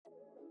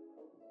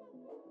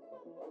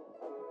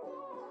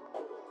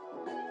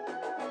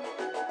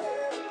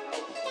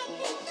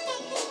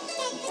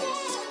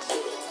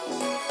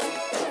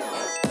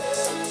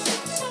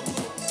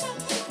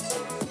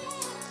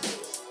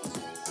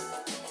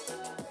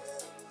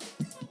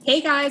Hey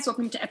guys,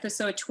 welcome to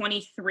episode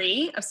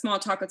 23 of Small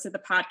Talk Outside the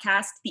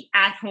Podcast, the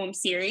at-home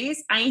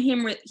series. I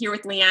am here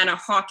with Leanna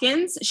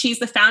Hawkins. She's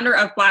the founder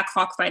of Black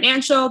Hawk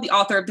Financial, the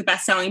author of the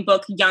best-selling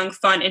book, Young,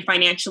 Fun, and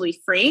Financially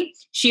Free.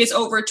 She has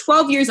over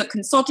 12 years of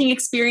consulting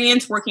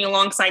experience working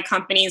alongside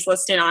companies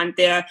listed on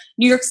the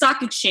New York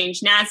Stock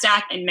Exchange,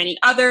 NASDAQ, and many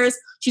others.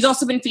 She's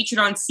also been featured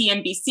on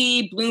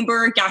CNBC,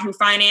 Bloomberg, Yahoo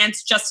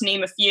Finance, just to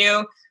name a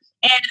few.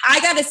 And I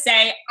got to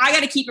say, I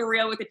got to keep it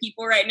real with the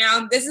people right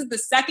now. This is the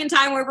second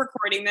time we're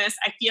recording this.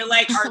 I feel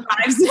like our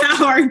lives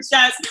now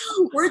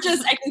we're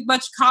just I think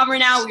much calmer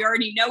now. We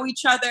already know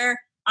each other.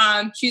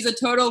 She's a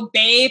total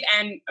babe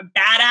and a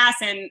badass,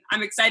 and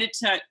I'm excited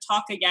to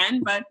talk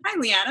again. But hi,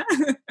 Leanna.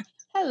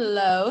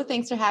 Hello.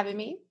 Thanks for having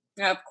me.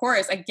 Of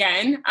course,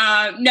 again.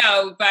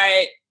 No,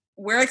 but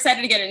we're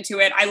excited to get into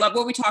it. I love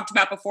what we talked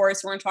about before,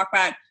 so we're going to talk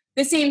about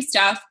the same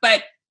stuff.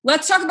 But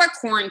let's talk about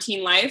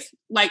quarantine life.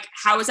 Like,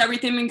 how has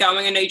everything been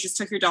going? I know you just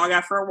took your dog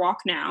out for a walk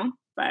now,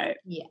 but.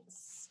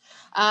 Yes.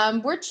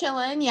 We're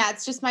chilling. Yeah,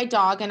 it's just my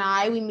dog and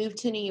I. We moved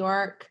to New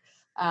York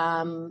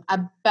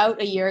about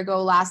a year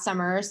ago last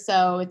summer.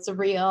 So it's a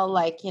real,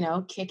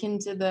 kick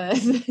into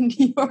the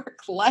New York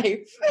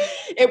life.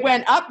 It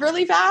went up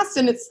really fast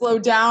and it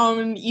slowed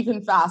down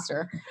even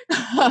faster.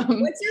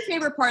 What's your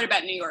favorite part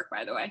about New York,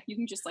 by the way? You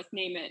can just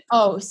name it.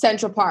 Oh,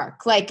 Central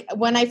Park. Like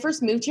when I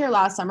first moved here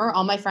last summer,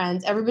 all my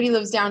friends, everybody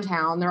lives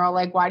downtown. They're all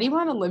like, why do you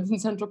want to live in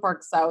Central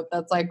Park South?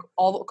 That's like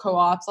all the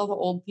co-ops, all the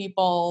old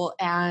people.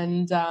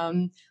 And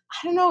I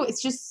don't know,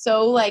 it's just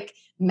so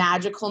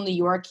magical New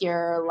York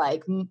here,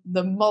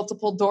 the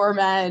multiple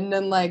doormen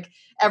and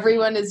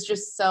everyone is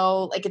just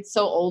so it's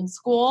so old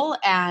school.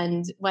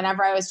 And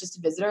whenever I was just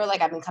a visitor,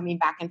 I've been coming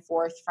back and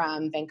forth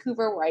from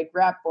Vancouver, where I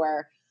grew up,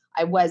 where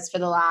I was for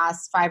the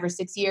last 5 or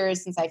 6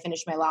 years since I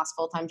finished my last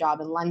full-time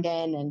job in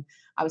London, and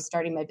I was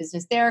starting my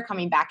business there,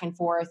 coming back and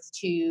forth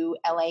to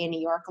LA and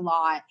New York a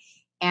lot.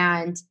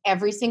 And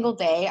every single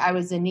day I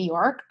was in New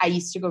York, I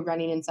used to go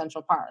running in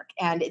Central Park.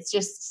 And it's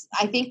just,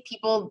 I think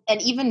people,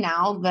 and even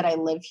now that I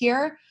live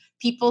here,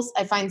 people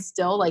I find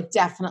still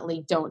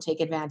definitely don't take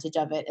advantage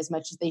of it as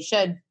much as they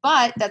should.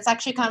 But that's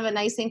actually kind of a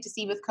nice thing to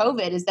see with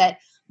COVID, is that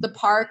the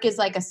park is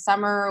like a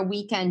summer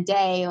weekend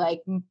day,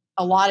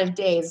 a lot of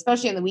days,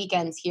 especially on the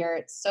weekends here.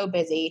 It's so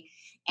busy.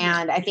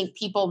 And I think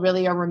people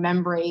really are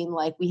remembering,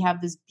 we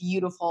have this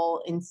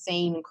beautiful,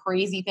 insane,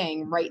 crazy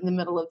thing right in the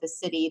middle of the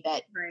city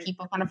that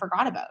people kind of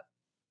forgot about.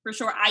 For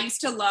sure. I used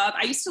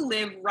to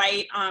live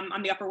right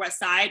on the Upper West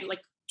Side,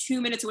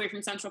 2 minutes away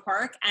from Central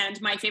Park. And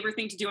my favorite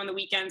thing to do on the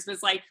weekends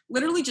was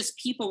literally just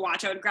people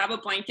watch. I would grab a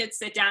blanket,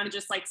 sit down, and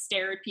just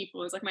stare at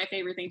people. It was my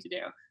favorite thing to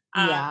do.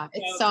 Yeah,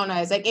 it's so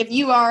nice. If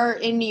you are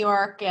in New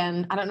York,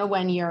 and I don't know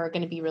when you're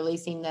going to be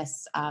releasing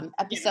this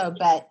episode,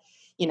 but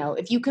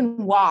if you can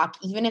walk,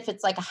 even if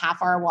it's a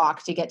half-hour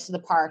walk to get to the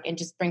park and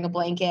just bring a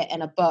blanket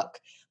and a book,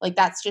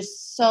 that's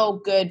just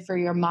so good for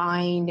your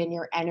mind and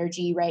your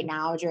energy right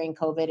now during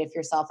COVID, if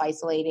you're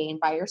self-isolating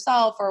by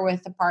yourself or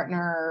with a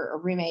partner or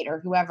roommate or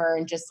whoever,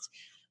 and just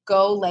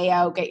go lay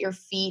out, get your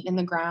feet in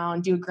the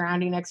ground, do a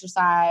grounding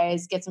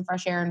exercise, get some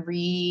fresh air and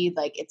read.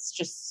 It's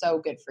just so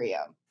good for you.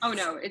 Oh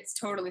no, it's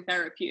totally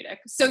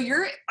therapeutic. So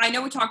I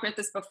know we talked about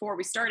this before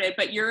we started,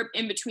 but you're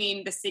in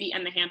between the city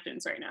and the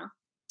Hamptons right now.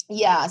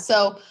 Yeah.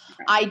 So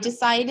I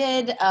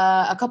decided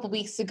a couple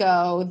weeks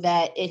ago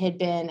that I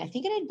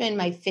think it had been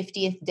my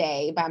 50th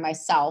day by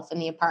myself in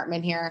the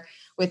apartment here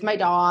with my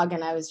dog.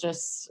 And I was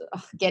just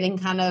getting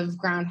kind of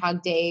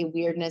Groundhog Day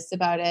weirdness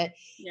about it.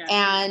 Yeah.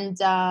 And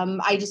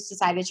I just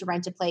decided to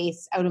rent a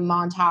place out in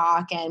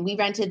Montauk. And we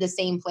rented the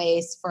same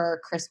place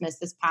for Christmas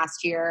this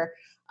past year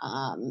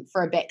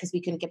for a bit, because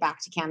we couldn't get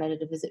back to Canada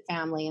to visit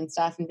family and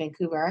stuff in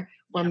Vancouver,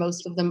 where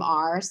most of them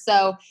are.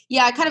 So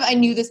yeah, I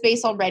knew the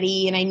space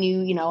already, and I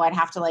knew, I'd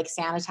have to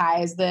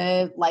sanitize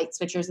the light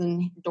switchers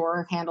and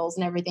door handles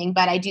and everything,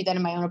 but I do that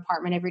in my own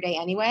apartment every day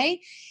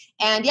anyway.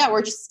 And yeah,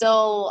 we're just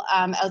still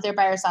out there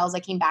by ourselves. I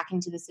came back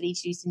into the city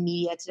to do some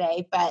media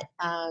today, but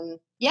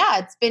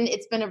yeah,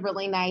 it's been a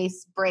really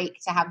nice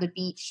break to have the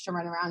beach to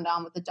run around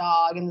on with the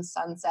dog and the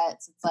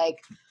sunsets.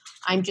 It's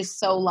I'm just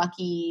so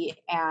lucky,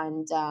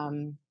 and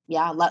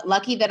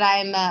lucky that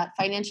I'm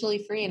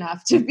financially free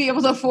enough to be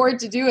able to afford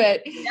to do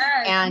it.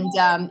 Yes.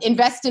 And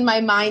invest in my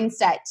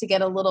mindset to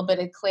get a little bit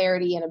of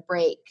clarity and a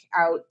break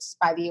out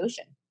by the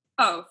ocean.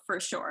 Oh, for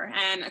sure.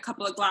 And a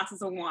couple of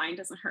glasses of wine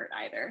doesn't hurt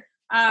either.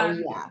 Oh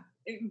yeah.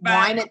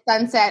 Wine at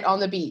sunset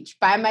on the beach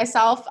by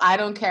myself. I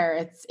don't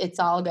care. It's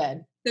all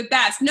good. The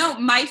best. No,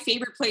 my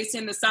favorite place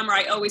in the summer,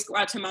 I always go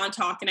out to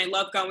Montauk, and I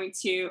love going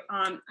to,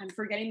 I'm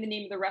forgetting the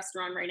name of the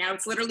restaurant right now.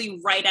 It's literally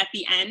right at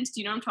the end.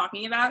 Do you know what I'm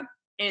talking about?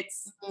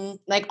 It's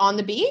on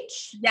the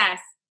beach? Yes.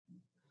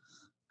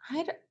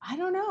 I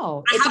don't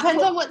know. It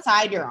depends on what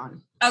side you're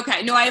on.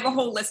 Okay. No, I have a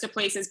whole list of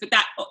places, but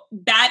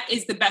that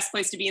is the best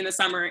place to be in the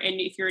summer.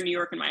 And if you're in New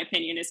York, in my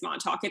opinion, is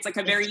Montauk. It's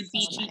a very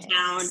beachy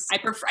town.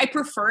 I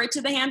prefer it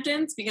to the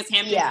Hamptons, because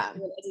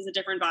Hamptons is a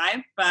different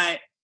vibe,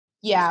 but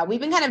yeah, we've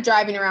been kind of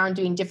driving around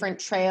doing different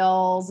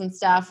trails and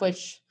stuff,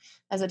 which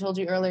as I told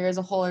you earlier, is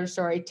a whole other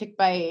story. Tick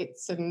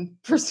bites and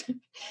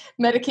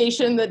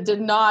medication that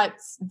did not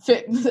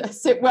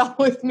sit well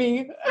with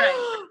me.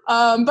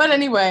 Right. But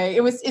anyway,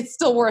 it's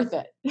still worth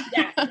it.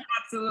 Yeah,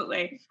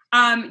 absolutely.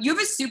 You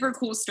have a super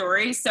cool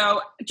story.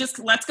 So just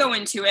let's go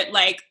into it.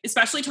 Like,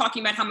 especially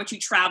talking about how much you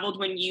traveled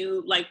when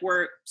you like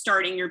were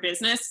starting your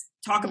business.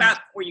 Talk about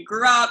where you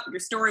grew up,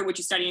 your story, what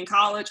you studied in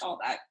college, all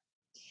that.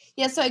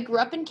 Yeah, so I grew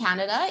up in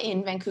Canada,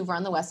 in Vancouver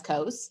on the West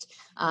Coast.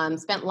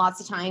 Spent lots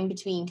of time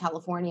between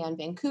California and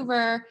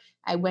Vancouver.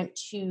 I went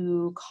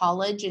to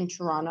college in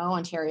Toronto,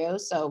 Ontario,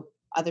 so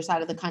other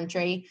side of the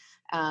country.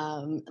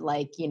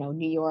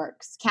 New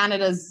York's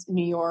Canada's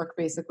New York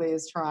basically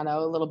is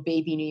Toronto, a little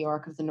baby New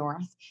York of the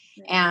North.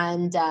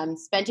 And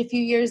spent a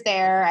few years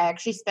there. I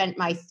actually spent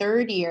my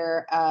third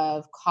year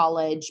of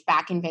college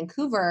back in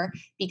Vancouver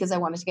because I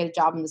wanted to get a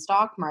job in the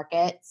stock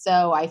market.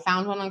 So I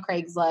found one on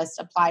Craigslist,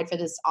 applied for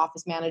this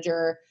office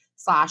manager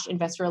 /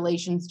 investor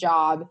relations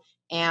job,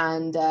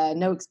 and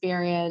no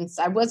experience.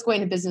 I was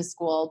going to business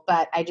school,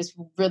 but I just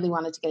really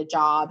wanted to get a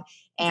job.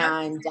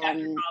 And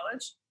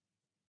college?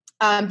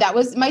 That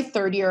was my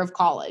third year of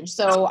college.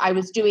 So I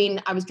was doing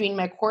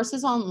my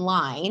courses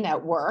online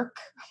at work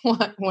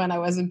when I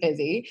wasn't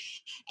busy.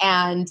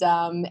 And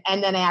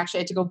then I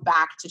actually had to go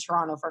back to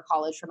Toronto for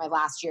college for my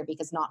last year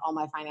because not all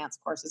my finance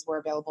courses were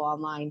available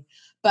online.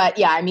 But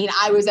yeah, I mean,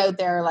 I was out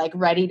there like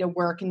ready to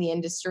work in the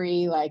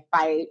industry, like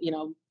by,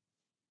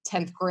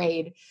 10th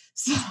grade.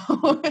 So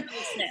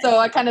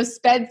I kind of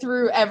sped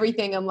through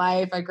everything in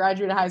life. I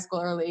graduated high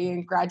school early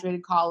and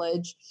graduated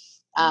college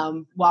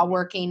while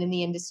working in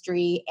the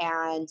industry.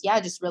 And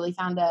yeah, just really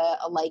found a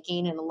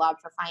liking and a love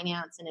for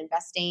finance and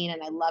investing.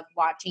 And I loved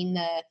watching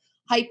the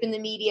hype in the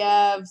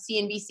media of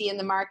CNBC and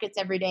the markets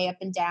every day up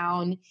and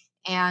down.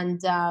 And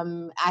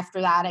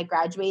after that, I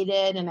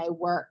graduated and I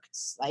worked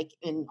like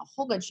in a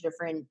whole bunch of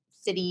different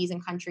cities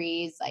and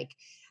countries. Like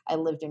I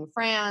lived in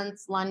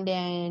France,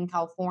 London,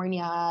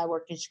 California. I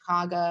worked in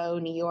Chicago,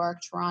 New York,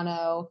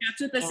 Toronto.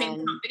 That's with the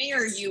same company,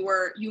 or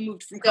you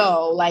moved from?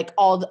 No, like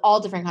all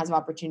different kinds of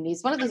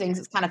opportunities. One of the things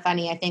that's kind of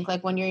funny, I think,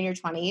 like when you're in your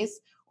 20s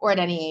or at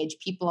any age,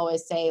 people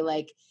always say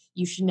like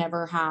you should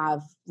never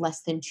have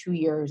less than 2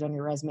 years on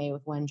your resume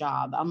with one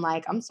job. I'm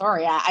like, I'm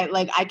sorry,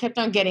 I kept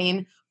on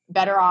getting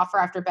better offer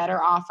after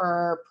better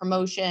offer,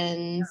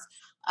 promotions.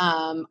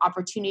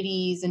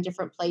 Opportunities in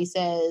different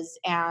places,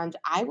 and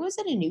I was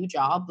at a new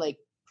job like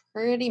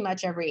pretty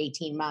much every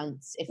 18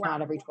 months, if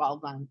not every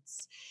 12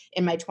 months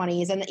in my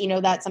 20s.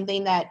 And, that's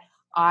something that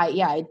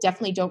I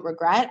definitely don't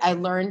regret. I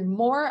learned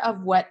more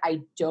of what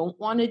I don't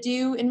want to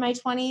do in my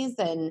 20s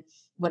than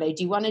what I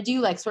do want to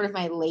do. Like sort of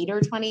my later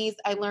 20s,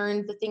 I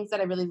learned the things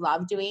that I really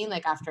love doing.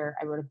 Like after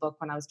I wrote a book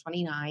when I was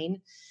 29,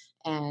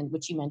 and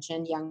which you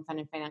mentioned, Young, Fun,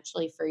 and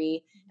Financially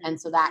Free.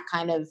 And so that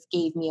kind of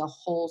gave me a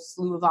whole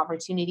slew of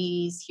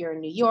opportunities here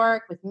in New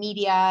York with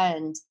media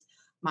and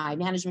my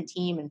management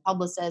team and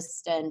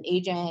publicist and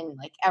agent,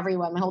 like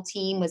everyone, my whole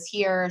team was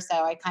here.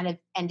 So I kind of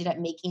ended up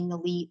making the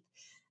leap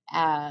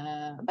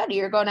about a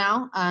year ago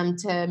now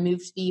to move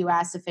to the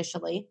US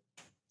officially,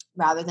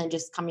 rather than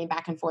just coming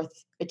back and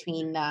forth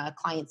between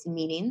clients and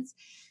meetings.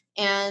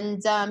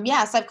 And so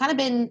I've kind of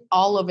been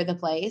all over the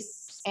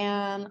place,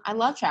 and I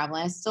love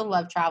traveling. I still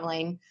love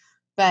traveling,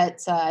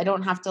 but I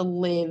don't have to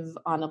live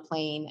on a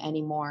plane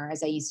anymore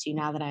as I used to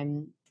now that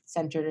I'm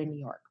centered in New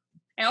York.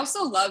 I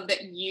also love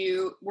that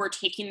you were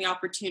taking the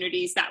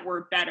opportunities that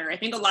were better. I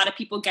think a lot of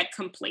people get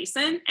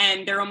complacent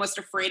and they're almost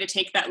afraid to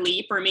take that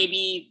leap, or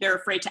maybe they're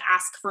afraid to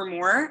ask for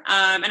more.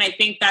 And I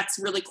think that's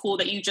really cool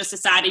that you just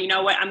decided, you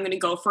know what, I'm going to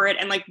go for it.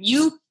 And like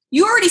you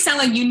already sound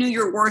like you knew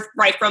your worth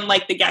right from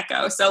like the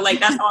get-go. So like,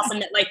 that's awesome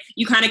that like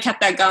you kind of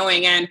kept that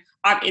going. And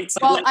it's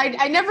like,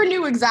 I never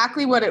knew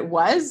exactly what it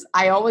was.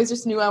 I always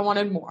just knew I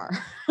wanted more.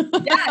 And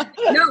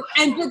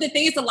the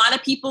thing is, a lot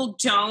of people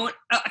don't,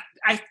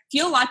 I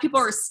feel a lot of people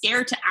are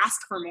scared to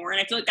ask for more. And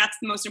I feel like that's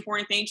the most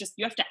important thing. Just,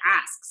 you have to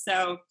ask.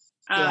 So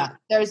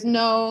there's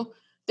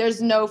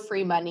no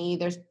free money.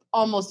 There's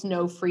almost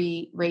no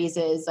free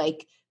raises.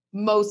 Like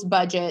most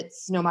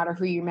budgets, no matter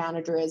who your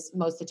manager is,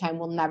 most of the time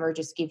will never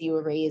just give you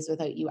a raise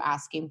without you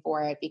asking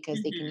for it,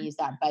 because they can use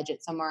that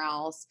budget somewhere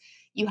else.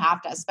 You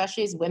have to,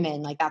 especially as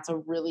women, like that's a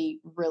really,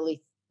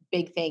 really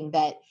big thing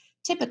that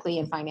typically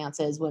in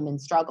finances women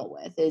struggle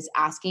with, is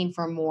asking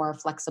for more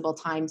flexible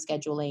time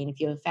scheduling. If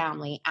you have a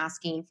family,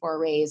 asking for a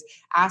raise,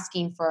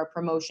 asking for a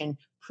promotion,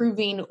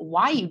 proving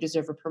why you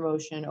deserve a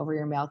promotion over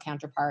your male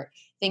counterpart,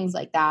 things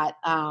like that.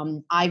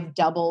 I've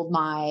doubled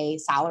my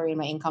salary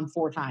and my income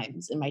 4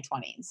 times in my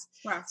 20s.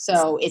 Wow.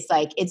 So it's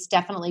like, it's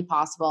definitely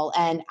possible,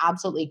 and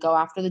absolutely go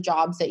after the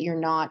jobs that you're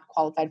not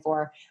qualified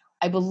for.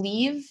 I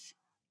believe,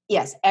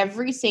 yes,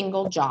 every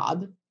single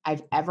job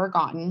I've ever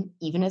gotten,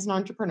 even as an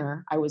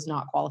entrepreneur, I was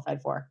not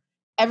qualified for.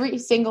 Every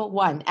single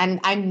one. And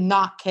I'm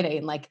not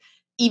kidding. Like,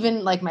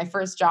 even like my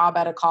first job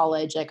out of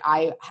college, like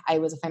I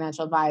was a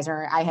financial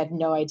advisor. I had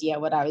no idea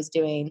what I was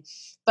doing,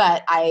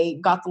 but I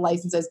got the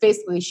licenses.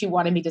 Basically, she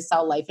wanted me to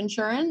sell life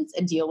insurance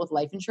and deal with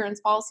life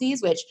insurance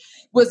policies, which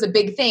was a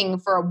big thing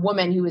for a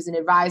woman who was an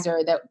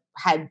advisor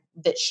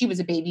that she was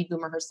a baby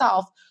boomer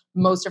herself.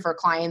 Most of her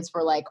clients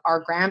were like our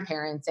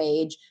grandparents'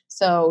 age.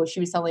 So she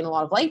was selling a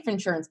lot of life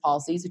insurance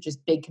policies, which is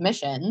big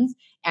commissions.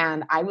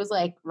 And I was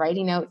like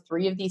writing out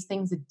 3 of these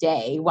things a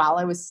day while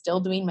I was still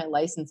doing my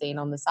licensing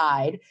on the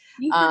side.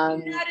 You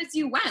figured that as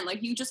you went,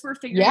 like you just were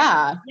figuring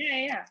yeah. out.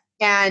 Yeah.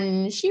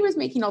 And she was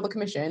making all the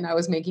commission. I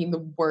was making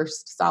the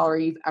worst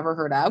salary you've ever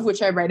heard of,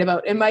 which I write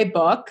about in my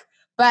book.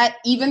 But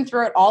even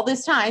throughout all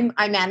this time,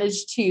 I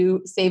managed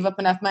to save up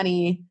enough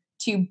money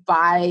to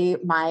buy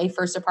my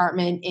first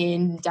apartment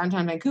in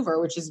downtown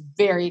Vancouver, which is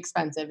very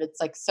expensive. It's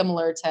like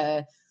similar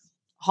to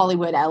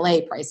Hollywood,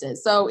 LA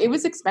prices. So it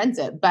was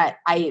expensive, but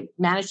I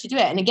managed to do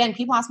it. And again,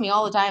 people ask me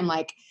all the time,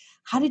 like,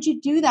 how did you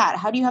do that?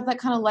 How do you have that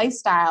kind of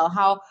lifestyle?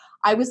 How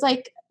I was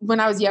like, when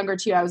I was younger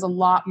too, I was a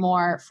lot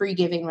more free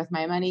giving with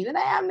my money than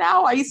I am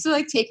now. I used to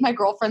like take my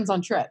girlfriends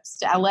on trips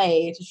to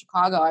LA, to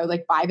Chicago. I would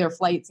like buy their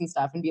flights and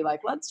stuff and be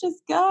like, let's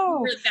just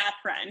go.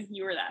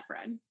 You were that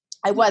friend.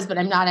 I was, but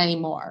I'm not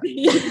anymore.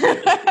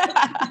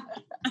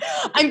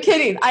 I'm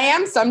kidding. I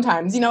am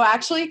sometimes.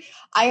 Actually,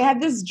 I had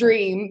this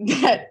dream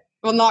that,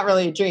 well, not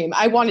really a dream.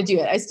 I want to do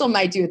it. I still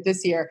might do it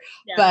this year.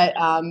 Yeah. But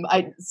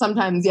I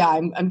sometimes,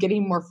 I'm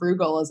getting more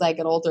frugal as I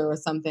get older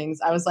with some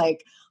things. I was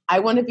like, I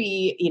want to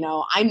be,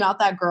 I'm not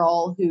that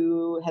girl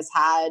who has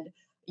had,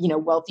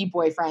 wealthy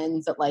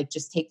boyfriends that like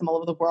just take them all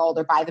over the world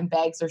or buy them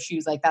bags or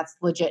shoes. Like that's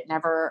legit.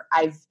 Never,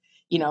 I've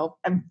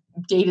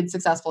dated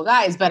successful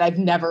guys, but I've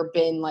never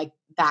been like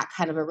that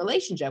kind of a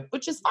relationship,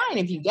 which is fine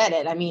if you get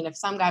it. I mean, if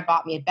some guy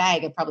bought me a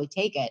bag, I'd probably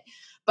take it,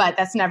 but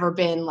that's never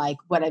been like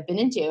what I've been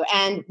into.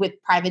 And with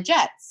private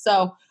jets.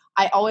 So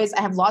I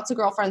have lots of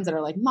girlfriends that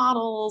are like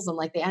models and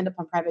like they end up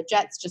on private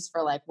jets just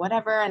for like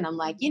whatever. And I'm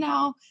like,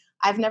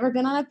 I've never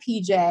been on a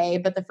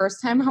PJ, but the first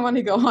time I want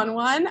to go on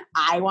one,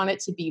 I want it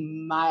to be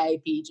my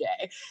PJ.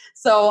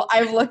 So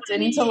I've looked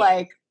into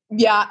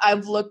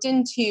I've looked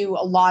into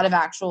a lot of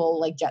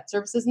actual like jet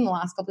services in the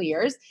last couple of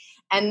years.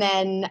 And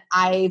then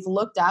I've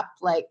looked up,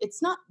 like,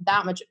 it's not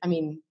that much. I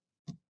mean,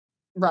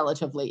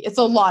 relatively, it's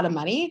a lot of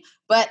money,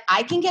 but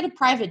I can get a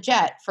private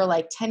jet for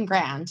like 10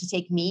 grand to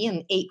take me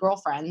and 8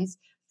 girlfriends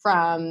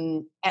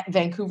from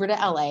Vancouver to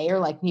LA or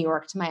like New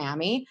York to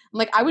Miami. I'm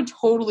like, I would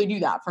totally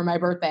do that for my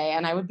birthday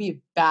and I would be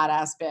a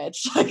badass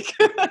bitch. Like,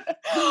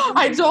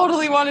 I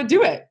totally want to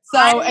do it.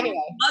 So anyway.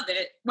 Love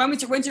it.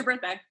 When's your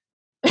birthday?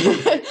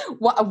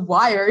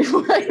 Why are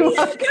you?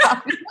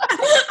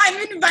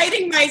 I'm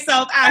inviting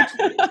myself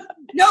actually.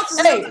 No,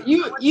 hey,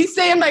 you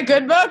say in my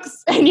good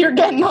books, and you're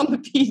getting on the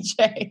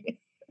PJ.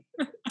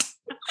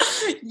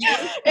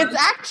 It's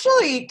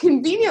actually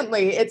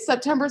conveniently it's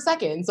September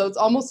 2nd, so it's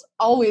almost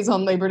always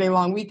on Labor Day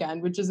long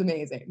weekend, which is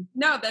amazing.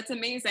 No, that's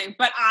amazing.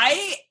 But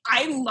I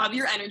love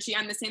your energy.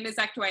 I'm the same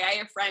exact way. I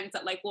have friends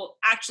that like will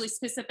actually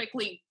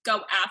specifically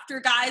go after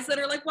guys that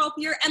are like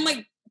wealthier, and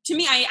like. To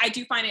me, I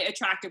do find it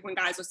attractive when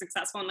guys are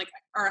successful and like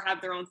or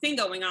have their own thing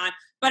going on.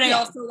 But I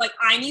also like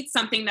I need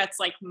something that's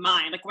like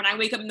mine. Like when I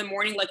wake up in the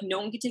morning, like no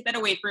one can take that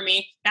away from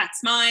me. That's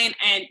mine.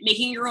 And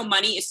making your own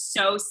money is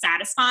so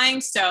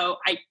satisfying. So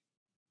I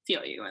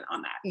feel you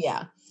on that.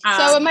 Yeah.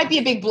 So it might be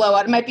a big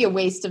blowout. It might be a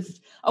waste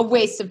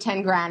of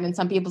 10 grand in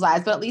some people's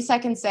eyes. But at least I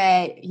can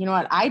say, you know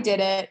what, I did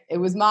it. It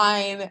was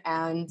mine.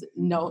 And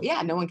no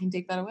one can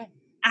take that away.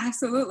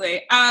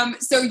 Absolutely.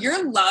 So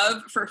your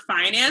love for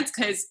finance,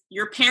 because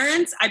your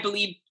parents, I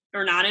believe,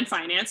 are not in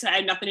finance. So I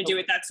had nothing to do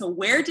with that. So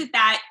where did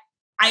that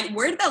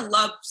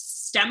love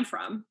stem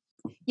from?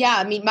 Yeah.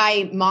 I mean,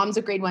 my mom's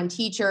a grade 1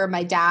 teacher.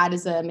 My dad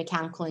is a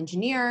mechanical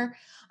engineer.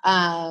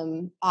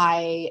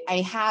 I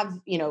have,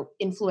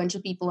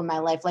 influential people in my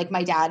life. Like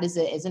my dad is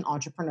an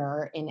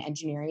entrepreneur in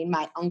engineering.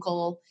 My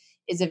uncle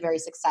is a very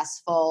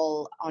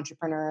successful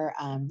entrepreneur,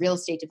 real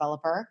estate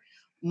developer.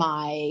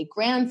 My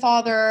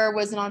grandfather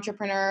was an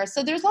entrepreneur.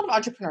 So there's a lot of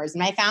entrepreneurs in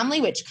my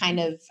family, which kind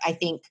of, I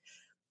think,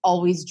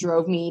 always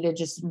drove me to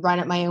just run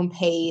at my own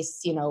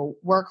pace,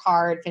 work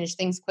hard, finish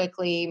things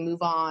quickly,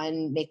 move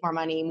on, make more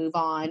money, move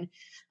on,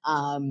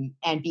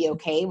 and be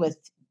okay with,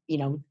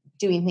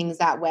 doing things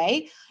that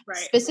way. Right.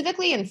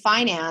 Specifically in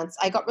finance,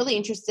 I got really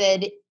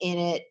interested in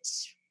it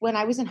when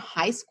I was in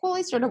high school.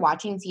 I started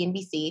watching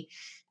CNBC.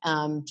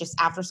 Just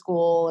after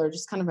school or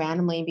just kind of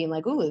randomly being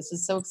like, oh, this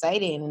is so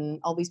exciting. And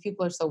all these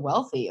people are so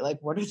wealthy. Like,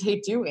 what are they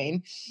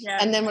doing? Yeah.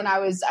 And then when I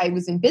was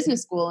in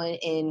business school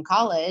in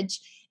college,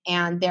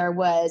 and there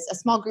was a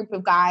small group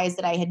of guys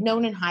that I had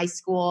known in high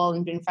school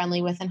and been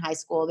friendly with in high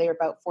school. They were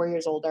about 4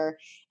 years older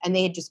and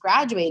they had just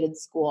graduated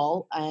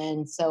school.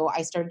 And so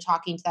I started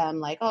talking to them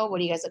like, oh,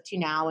 what are you guys up to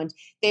now? And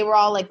they were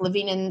all like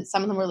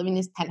some of them were living in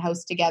this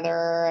penthouse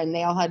together and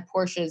they all had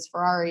Porsches,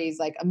 Ferraris,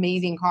 like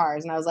amazing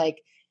cars. And I was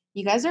like,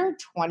 you guys are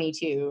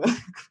 22.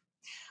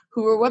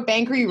 What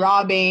bank are you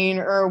robbing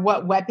or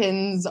what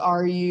weapons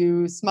are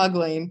you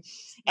smuggling?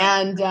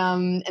 And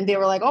they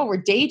were like, oh, we're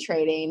day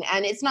trading.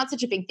 And it's not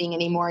such a big thing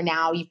anymore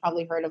now. You've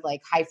probably heard of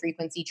like high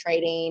frequency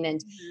trading,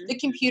 and the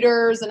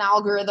computers and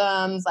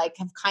algorithms like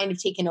have kind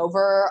of taken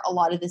over a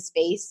lot of the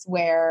space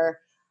where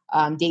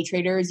day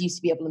traders used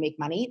to be able to make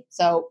money.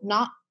 So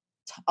not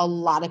a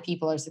lot of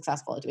people are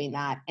successful at doing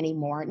that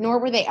anymore, nor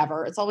were they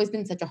ever. It's always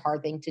been such a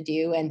hard thing to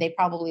do, and they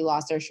probably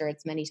lost their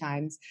shirts many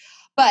times.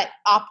 But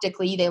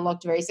optically, they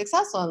looked very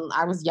successful. And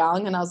I was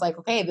young, and I was like,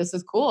 okay, this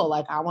is cool.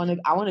 Like, I want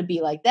to be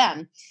like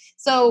them.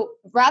 So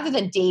rather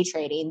than day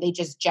trading, they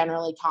just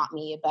generally taught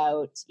me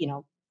about,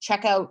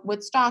 check out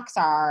what stocks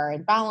are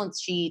and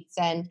balance sheets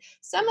and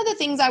some of the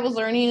things I was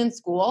learning in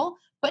school.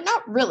 But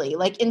not really.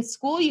 Like in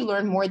school, you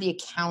learn more the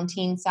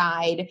accounting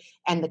side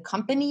and the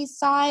company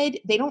side.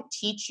 They don't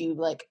teach you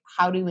like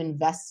how to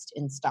invest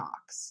in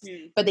stocks,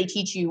 but they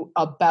teach you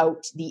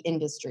about the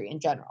industry in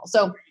general.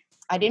 So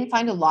I didn't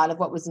find a lot of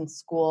what was in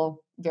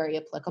school very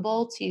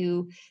applicable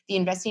to the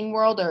investing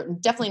world, or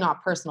definitely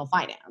not personal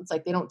finance.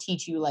 Like they don't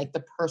teach you like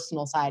the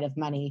personal side of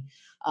money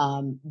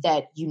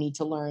that you need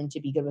to learn to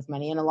be good with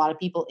money. And a lot of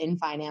people in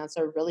finance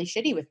are really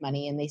shitty with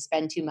money, and they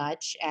spend too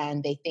much,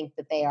 and they think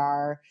that they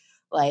are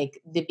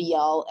like the be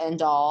all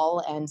end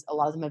all. And a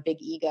lot of them have big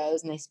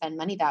egos, and they spend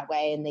money that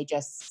way. And they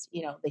just,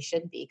 they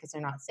shouldn't be, because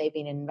they're not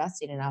saving and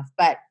investing enough.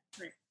 But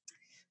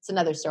it's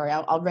another story.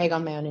 I'll rag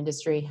on my own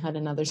industry at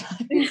another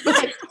time.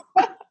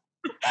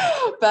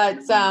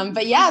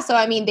 But yeah, so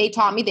I mean, they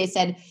taught me, they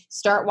said,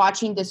 start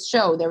watching this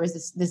show. There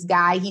was this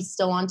guy, he's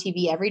still on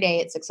TV every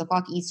day at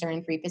 6:00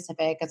 Eastern, 3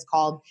 Pacific. It's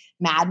called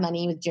Mad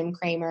Money with Jim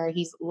Cramer.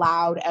 He's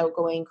loud,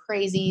 outgoing,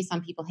 crazy.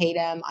 Some people hate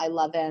him. I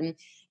love him.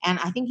 And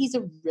I think he's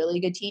a really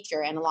good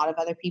teacher, and a lot of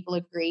other people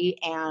agree.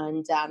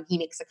 And he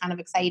makes it kind of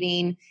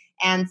exciting.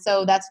 And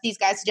so that's what these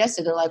guys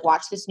suggested. They're like,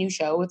 watch this new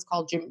show. It's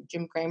called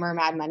Jim Cramer,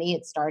 Mad Money.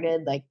 It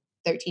started like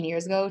 13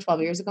 years ago,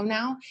 12 years ago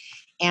now.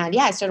 And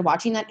yeah, I started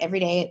watching that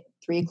every day at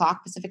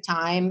 3:00 Pacific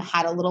time.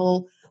 Had a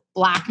little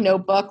black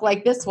notebook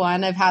like this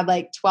one. I've had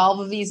like 12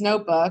 of these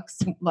notebooks,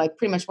 like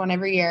pretty much one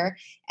every year.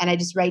 And I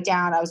just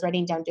I was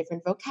writing down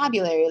different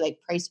vocabulary, like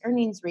price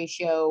earnings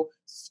ratio,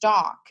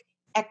 stock,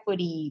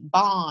 equity,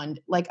 bond.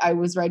 Like I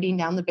was writing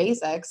down the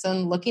basics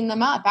and looking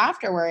them up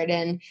afterward,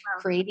 and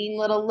creating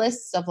little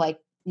lists of like,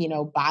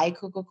 buy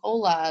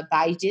Coca-Cola,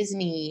 buy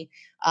Disney.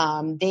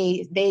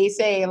 They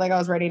say, like I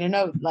was writing a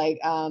note, like,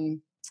 not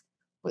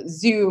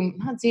Zoom,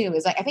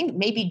 is like, I think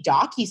maybe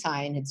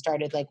DocuSign had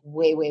started like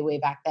way, way, way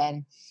back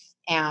then.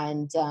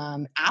 And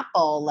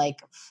Apple,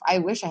 like, I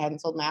wish I hadn't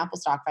sold my Apple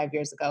stock 5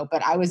 years ago,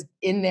 but I was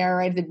in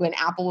there when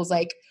Apple was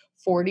like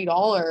 $40.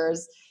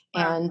 Wow.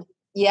 And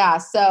yeah,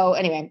 so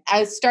anyway,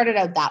 I started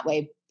out that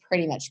way,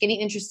 pretty much getting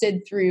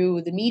interested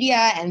through the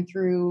media and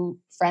through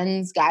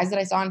friends, guys that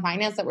I saw in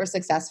finance that were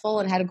successful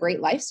and had a great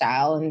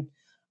lifestyle. And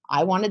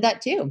I wanted that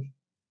too.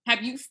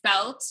 Have you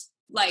felt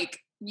like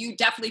you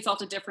definitely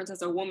felt a difference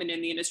as a woman in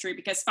the industry,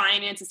 because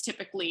finance is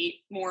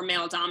typically more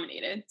male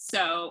dominated?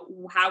 So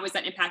how has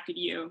that impacted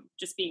you,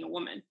 just being a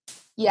woman?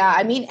 Yeah,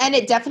 I mean, and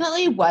it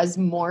definitely was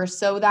more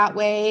so that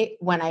way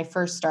when I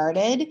first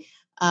started.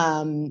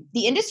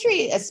 The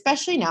industry,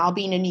 especially now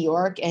being in New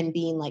York and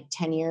being like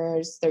 10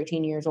 years,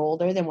 13 years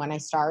older than when I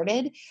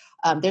started,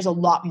 there's a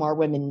lot more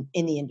women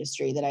in the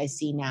industry that I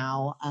see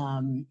now.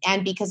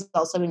 And because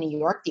also in New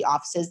York, the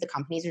offices, the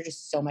companies are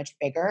just so much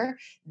bigger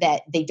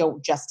that they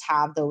don't just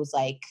have those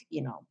like,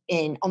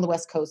 on the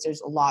West Coast,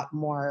 there's a lot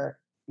more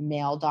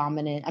male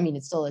dominant. I mean,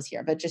 it still is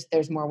here, but just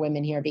there's more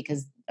women here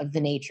because of the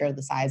nature of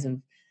the size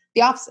of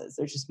the offices.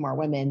 There's just more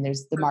women.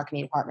 There's the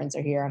marketing departments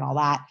are here and all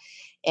that.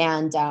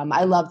 And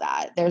I love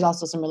that. There's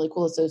also some really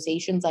cool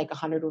associations like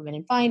 100 Women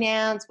in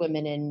Finance,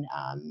 Women in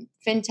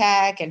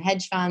FinTech and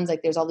hedge funds.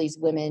 Like there's all these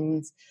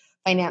women's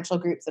financial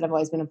groups that I've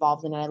always been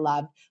involved in and I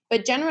love.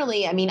 But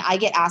generally, I mean, I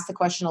get asked the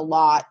question a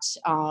lot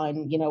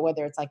on,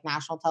 whether it's like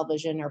national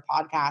television or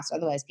podcasts.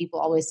 Otherwise, people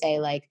always say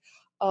like,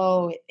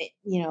 oh,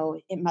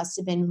 it must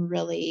have been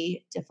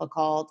really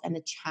difficult and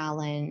a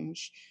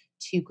challenge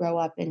to grow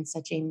up in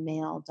such a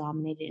male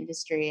dominated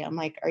industry. I'm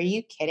like, are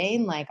you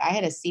kidding? Like I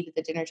had a seat at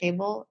the dinner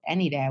table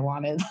any day I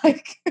wanted.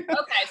 Like, okay.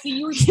 So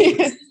you were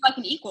like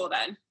an equal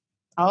then.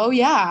 Oh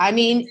yeah. I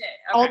mean,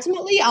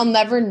 ultimately I'll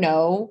never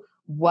know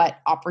what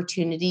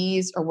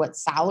opportunities or what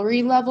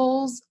salary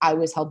levels I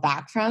was held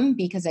back from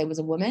because I was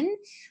a woman.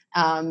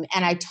 And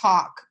I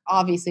talk,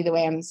 obviously the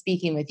way I'm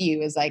speaking with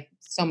you is like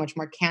so much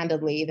more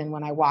candidly than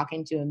when I walk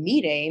into a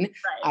meeting.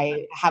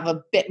 Right. I have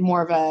a bit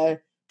more of a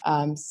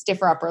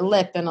stiffer upper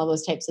lip and all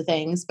those types of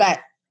things.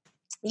 But,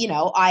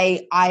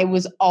 I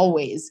was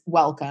always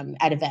welcome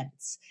at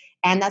events.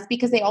 And that's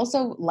because they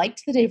also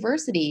liked the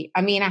diversity.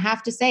 I mean, I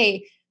have to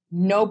say,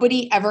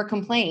 nobody ever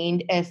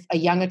complained if a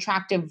young,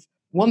 attractive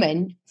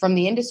woman from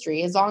the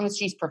industry, as long as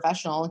she's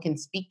professional and can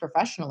speak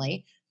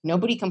professionally,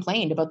 nobody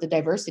complained about the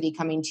diversity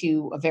coming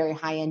to a very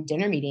high-end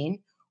dinner meeting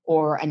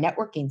or a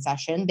networking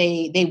session.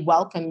 They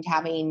welcomed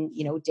having,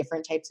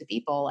 different types of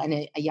people, and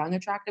a young,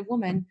 attractive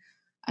woman.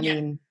 I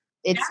mean,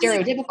 it's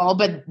stereotypical,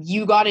 but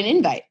you got an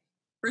invite.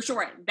 For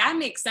sure. That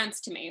makes sense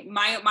to me.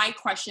 My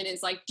question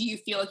is like, do you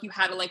feel like you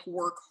had to like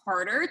work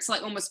harder to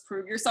like almost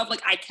prove yourself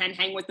like I can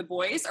hang with the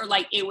boys, or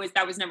like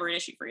that was never an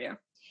issue for you?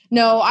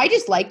 No, I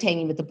just liked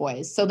hanging with the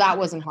boys. So that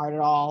wasn't hard at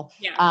all.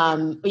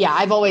 Yeah. Yeah,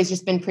 I've always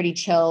just been pretty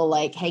chill,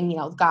 like hanging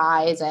out with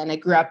guys. And I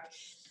grew up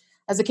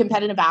as a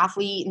competitive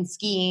athlete and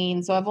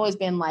skiing. So I've always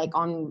been like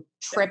on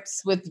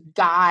trips with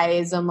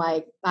guys. And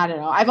like, I don't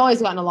know, I've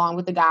always gotten along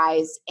with the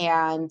guys,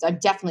 and I'm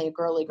definitely a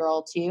girly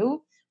girl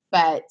too,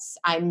 but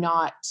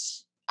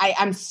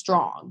I'm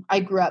strong. I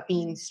grew up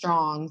being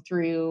strong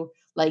through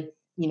like,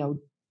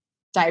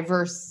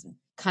 diverse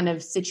kind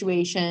of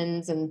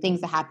situations and things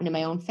that happened in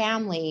my own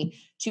family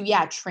to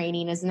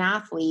training as an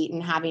athlete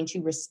and having to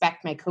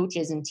respect my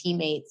coaches and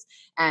teammates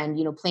and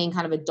playing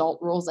kind of adult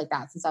roles like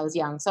that since I was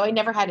young. So I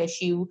never had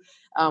issue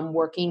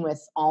working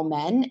with all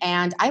men,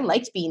 and I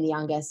liked being the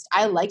youngest.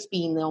 I liked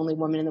being the only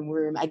woman in the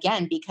room,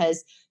 again,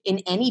 because in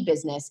any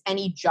business,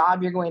 any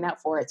job you're going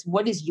out for, it's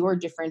what is your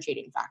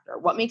differentiating factor,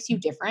 what makes you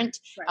different,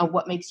 Right. and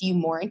what makes you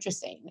more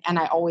interesting. And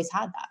I always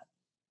had that.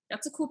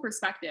 That's a cool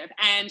perspective.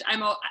 And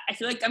I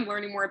feel like I'm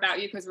learning more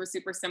about you because we're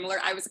super similar.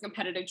 I was a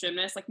competitive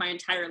gymnast like my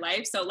entire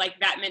life. So like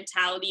that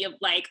mentality of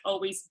like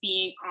always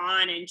being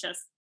on and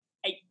just,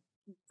 I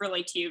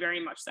relate to you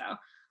very much so.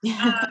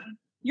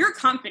 Your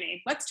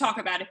company, let's talk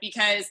about it,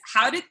 because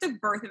how did the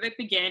birth of it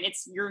begin?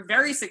 You're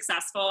very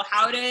successful.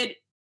 How did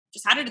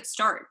it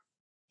start?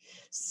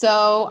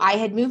 So I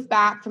had moved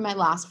back from my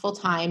last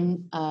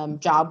full-time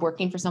job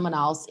working for someone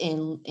else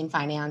in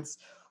finance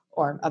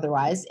or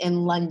otherwise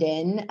in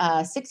London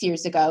 6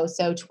 years ago.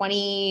 So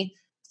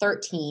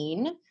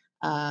 2013,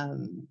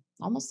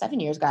 almost 7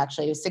 years ago,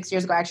 actually. It was 6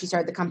 years ago. I actually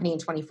started the company in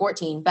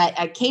 2014, but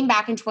I came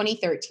back in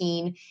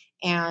 2013,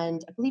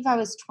 and I believe I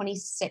was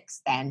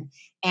 26 then.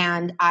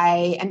 And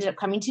I ended up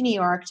coming to New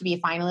York to be a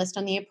finalist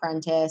on The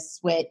Apprentice,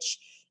 which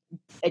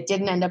it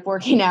didn't end up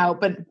working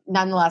out, but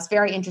nonetheless,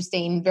 very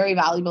interesting, very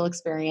valuable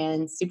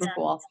experience, super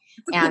cool.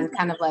 And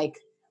kind of like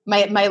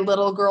my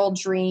little girl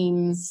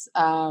dreams,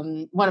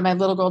 one of my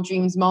little girl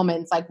dreams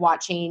moments, like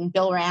watching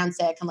Bill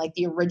Rancic and like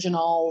the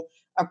original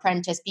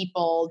Apprentice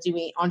people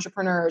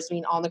entrepreneurs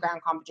doing on the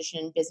ground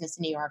competition business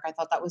in New York. I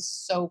thought that was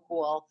so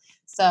cool.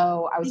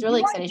 So I was really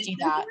excited to do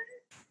that.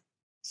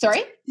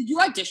 Sorry? Did you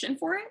audition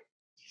for it?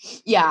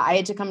 Yeah, I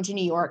had to come to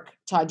New York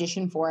to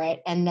audition for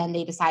it. And then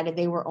they decided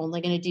they were only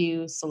going to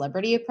do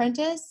Celebrity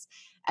Apprentice.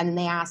 And then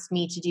they asked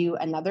me to do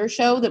another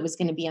show that was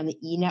going to be on the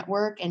E!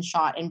 Network and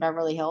shot in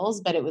Beverly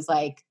Hills. But it was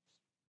like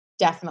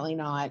definitely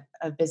not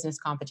a business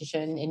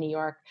competition in New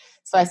York.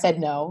 So I said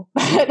no.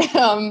 But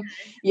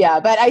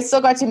but I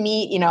still got to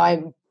meet,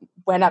 I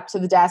went up to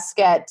the desk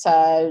at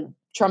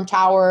Trump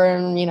Tower,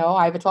 and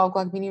I have a 12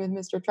 o'clock meeting with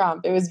Mr.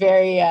 Trump. It was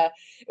it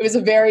was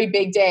a very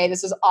big day.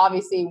 This was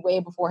obviously way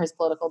before his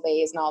political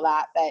days and all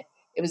that, but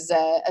it was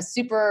a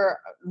super,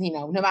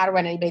 no matter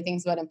what anybody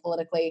thinks about him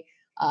politically,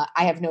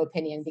 I have no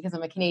opinion because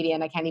I'm a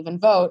Canadian. I can't even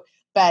vote.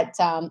 But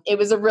it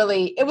was a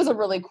really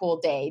cool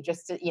day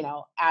just to,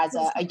 as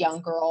a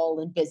young girl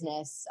in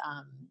business,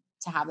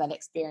 to have that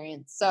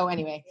experience. So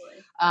anyway,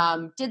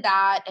 did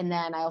that. And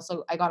then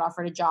I got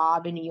offered a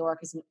job in New York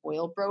as an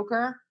oil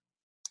broker,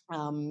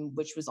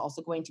 which was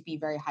also going to be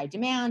very high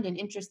demand and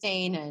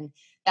interesting. And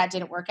that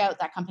didn't work out.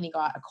 That company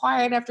got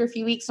acquired after a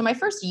few weeks. So my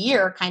first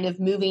year kind of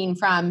moving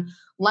from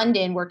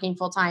London, working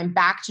full-time,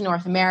 back to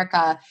North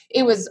America,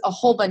 it was a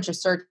whole bunch of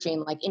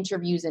searching, like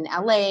interviews in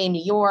LA,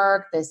 New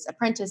York, this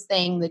apprentice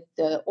thing,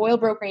 the oil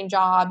brokering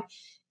job.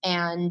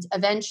 And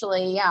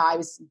eventually, I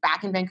was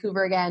back in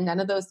Vancouver again. None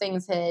of those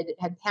things had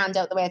panned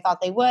out the way I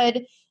thought they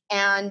would.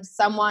 And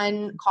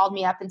someone called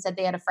me up and said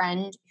they had a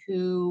friend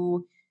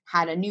who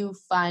had a new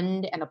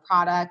fund and a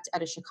product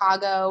out of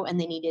Chicago, and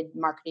they needed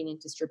marketing and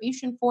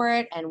distribution for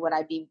it. And would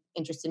I be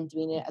interested in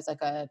doing it as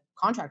like a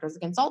contractor, as a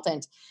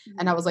consultant? Mm-hmm.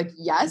 And I was like,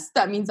 yes,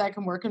 that means I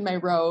can work in my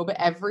robe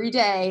every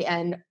day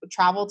and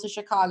travel to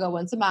Chicago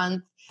once a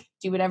month,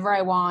 do whatever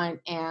I want.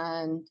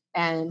 And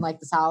like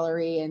the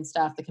salary and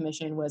stuff, the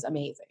commission was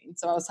amazing.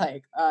 So I was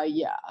like,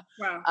 yeah.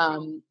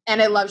 Wow. And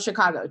I love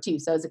Chicago too.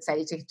 So I was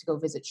excited to go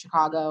visit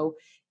Chicago.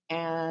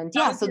 And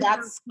so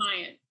that's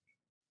client.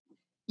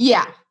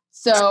 Yeah.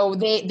 So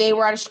they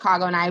were out of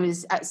Chicago, and I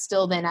was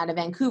still then out of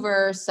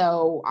Vancouver.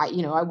 So I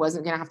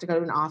wasn't going to have to go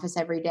to an office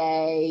every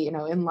day.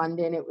 In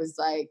London, it was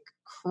like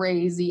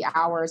crazy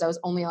hours. I was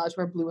only allowed to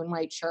wear blue and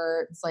white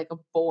shirts like a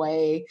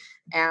boy.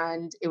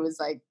 And it was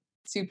like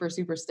super,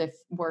 super stiff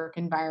work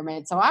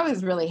environment. So I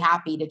was really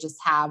happy to just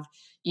have,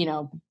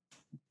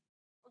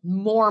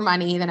 more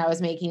money than I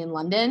was making in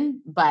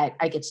London, but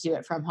I get to do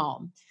it from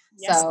home.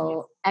 Yes.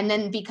 So, and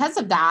then because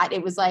of that,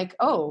 it was like,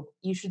 oh,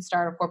 you should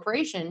start a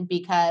corporation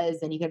because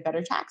then you get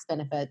better tax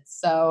benefits.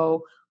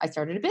 So I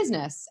started a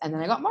business, and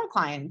then I got more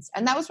clients,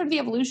 and that was sort of the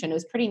evolution. It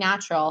was pretty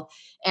natural.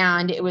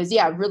 And it was,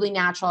 really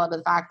natural out of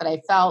the fact that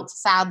I felt,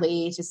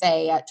 sadly to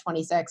say, at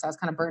 26, I was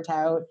kind of burnt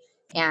out,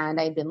 and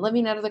I'd been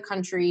living out of the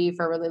country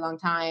for a really long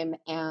time.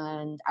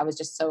 And I was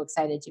just so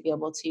excited to be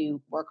able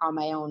to work on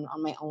my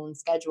own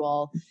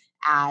schedule,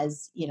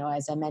 as,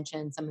 as I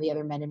mentioned, some of the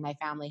other men in my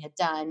family had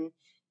done.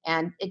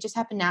 And it just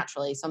happened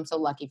naturally. So I'm so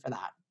lucky for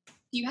that.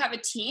 Do you have a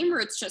team or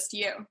it's just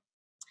you?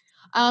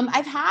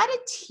 I've had a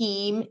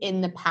team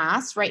in the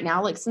past. Right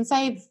now, like since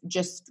I've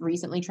just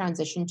recently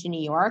transitioned to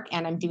New York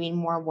and I'm doing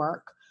more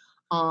work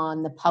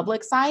on the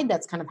public side,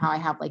 that's kind of how I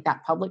have like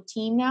that public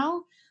team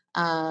now.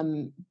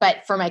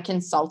 But for my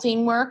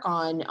consulting work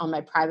on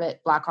my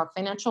private Blackhawk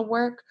Financial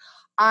work,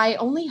 I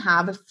only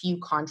have a few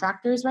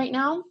contractors right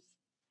now,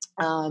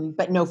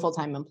 but no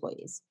full-time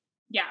employees.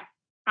 Yeah.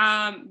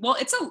 Well,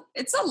 it's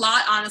a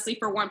lot, honestly,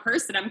 for one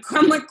person.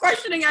 I'm like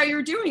questioning how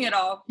you're doing it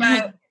all,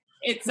 but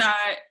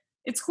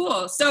it's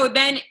cool. So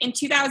then in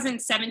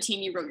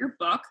 2017, you wrote your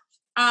book.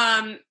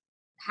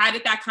 How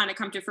did that kind of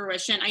come to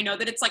fruition? I know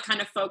that it's like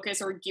kind of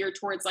focused or geared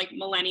towards like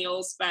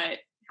millennials, but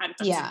how did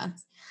that? Yeah.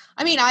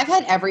 I mean, I've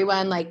had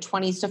everyone like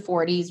 20s to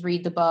 40s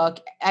read the book.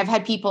 I've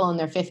had people in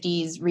their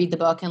 50s read the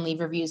book and leave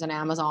reviews on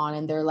Amazon,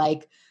 and they're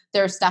like,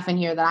 there's stuff in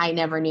here that I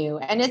never knew.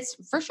 And it's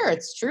for sure,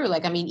 it's true.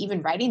 Like, I mean,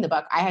 even writing the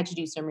book, I had to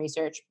do some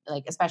research,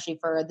 like, especially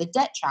for the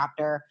debt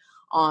chapter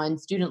on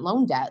student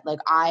loan debt. Like,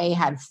 I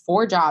had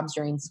 4 jobs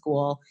during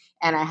school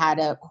and I had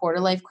a quarter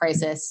life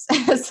crisis,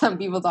 as some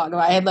people talk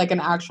about. I had like an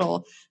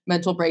actual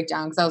mental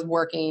breakdown because I was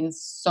working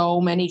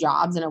so many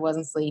jobs and I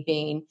wasn't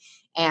sleeping.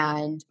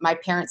 And my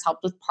parents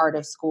helped with part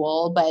of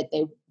school, but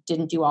they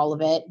didn't do all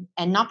of it.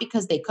 And not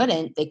because they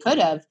couldn't, they could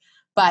have,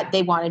 but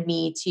they wanted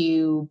me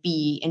to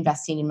be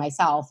investing in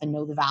myself and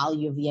know the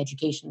value of the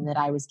education that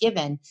I was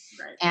given.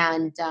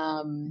 Right.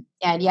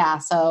 And yeah,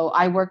 so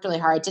I worked really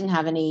hard. I didn't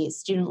have any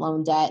student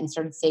loan debt and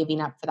started saving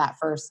up for that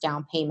first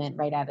down payment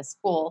right out of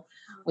school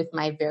with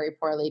my very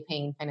poorly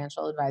paying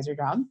financial advisor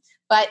job.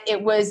 But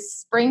it was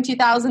spring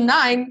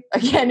 2009.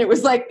 Again, it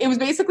was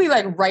basically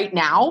like right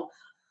now,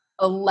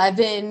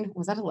 11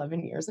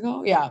 years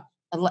ago? Yeah.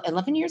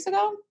 11 years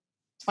ago?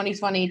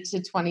 2020 to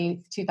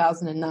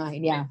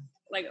 2009. Yeah.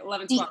 Like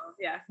 11, 12.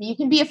 Yeah. You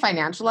can be a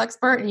financial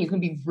expert and you can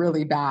be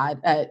really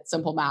bad at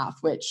simple math,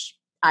 which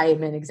I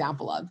am an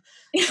example of.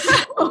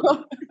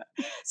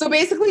 So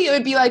basically it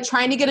would be like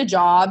trying to get a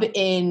job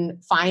in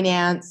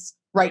finance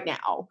right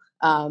now.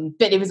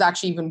 But it was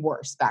actually even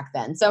worse back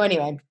then. So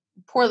anyway,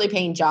 poorly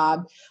paying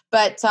job,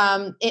 but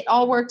it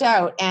all worked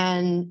out.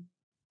 And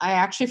I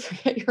actually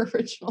forget your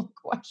original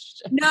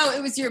question. No,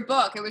 it was your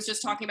book. It was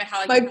just talking about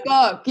how my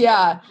book.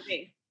 Yeah.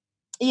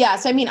 Yeah.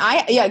 So, I mean,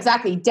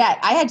 exactly. Debt.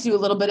 I had to do a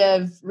little bit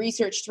of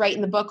research to write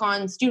in the book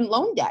on student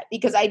loan debt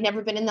because I'd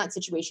never been in that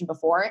situation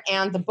before.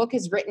 And the book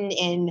is written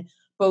in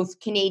both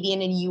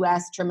Canadian and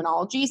US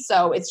terminology.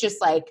 So it's just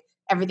like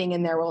everything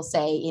in there will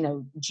say,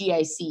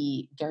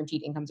 GIC,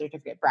 guaranteed income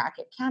certificate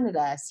bracket,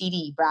 Canada,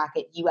 CD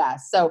bracket,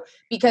 US. So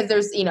because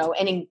there's,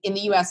 and in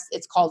the US,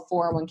 it's called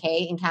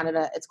 401k. In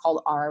Canada, it's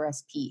called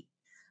RRSP.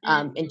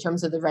 In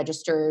terms of the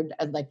registered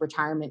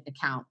retirement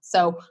account.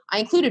 So I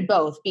included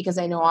both because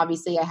I know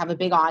obviously I have a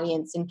big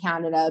audience in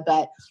Canada,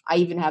 but I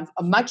even have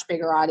a much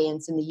bigger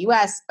audience in the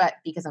US. But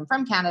because I'm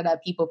from Canada,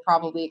 people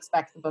probably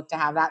expect the book to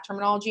have that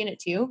terminology in it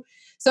too.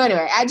 So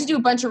anyway, I had to do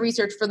a bunch of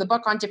research for the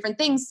book on different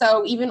things.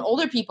 So even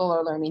older people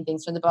are learning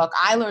things from the book.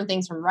 I learned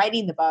things from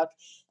writing the book.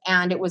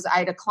 And I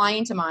had a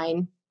client of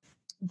mine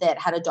that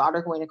had a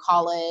daughter going to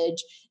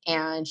college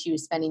and she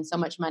was spending so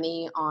much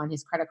money on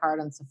his credit card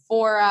on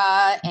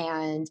Sephora,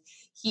 and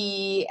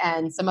he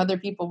and some other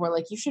people were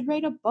like, you should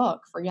write a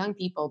book for young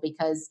people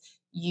because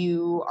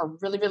you are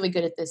really, really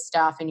good at this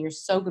stuff and you're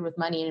so good with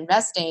money and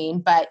investing,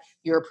 but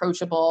you're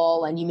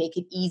approachable and you make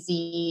it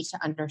easy to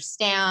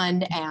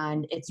understand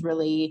and it's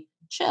really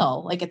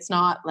chill. Like it's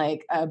not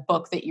like a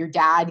book that your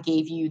dad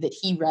gave you that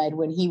he read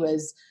when he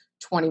was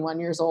 21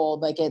 years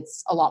old. Like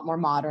it's a lot more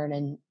modern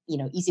and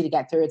easy to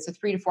get through. It's a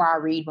 3 to 4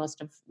 hour read. Most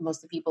of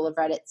the people have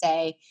read it,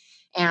 say,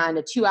 and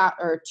a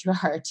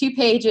 2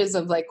 pages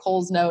of like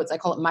Cole's notes. I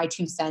call it my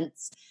 2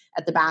 cents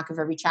at the back of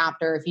every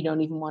chapter. If you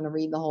don't even want to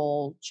read the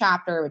whole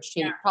chapter, which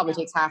probably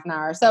takes half an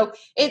hour. So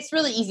it's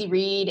really easy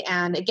read.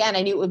 And again,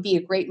 I knew it would be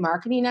a great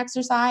marketing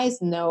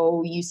exercise.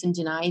 No use in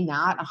denying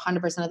that.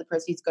 100% of the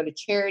proceeds go to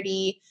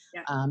charity.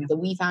 The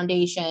We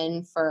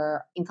Foundation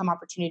for income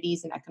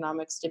opportunities and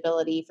economic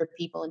stability for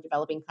people in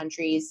developing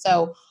countries.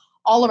 So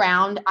all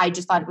around, I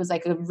just thought it was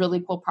like a really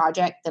cool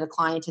project that a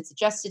client had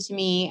suggested to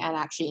me and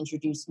actually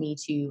introduced me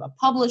to a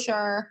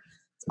publisher.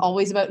 It's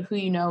always about who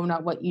you know,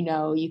 not what you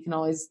know. You can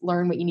always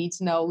learn what you need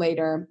to know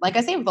later. Like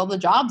I say, with all the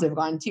jobs I've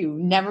gone to,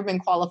 never been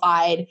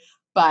qualified,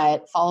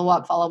 but follow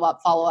up,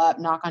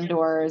 knock on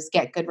doors,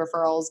 get good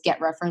referrals, get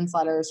reference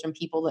letters from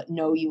people that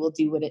know you will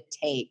do what it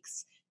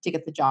takes to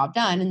get the job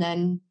done. And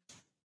then,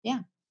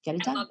 get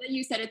it done. I love that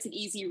you said it's an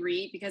easy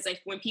read because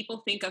like when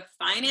people think of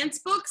finance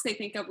books, they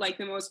think of like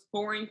the most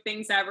boring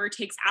things ever. It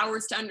takes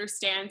hours to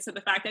understand. So the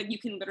fact that you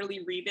can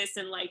literally read this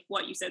in like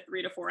what you said,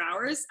 3 to 4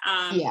 hours,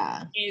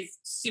 is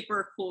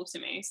super cool to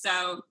me.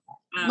 So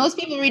most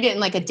people read it in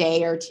like a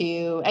day or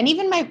two. And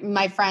even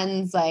my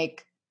friends,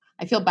 like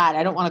I feel bad.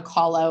 I don't want to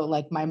call out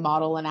like my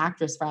model and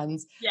actress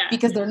friends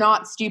because they're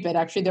not stupid.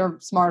 Actually, they're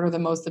smarter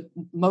than most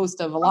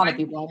of a lot of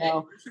people I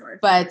know. Sure.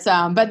 But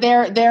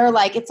they're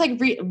like, it's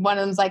like one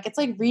of them's like, it's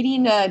like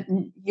reading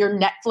your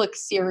Netflix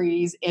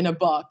series in a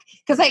book.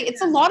 Cause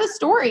it's a lot of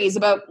stories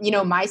about,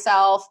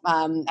 myself.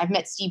 I've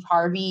met Steve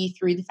Harvey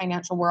through the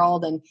financial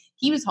world, and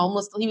he was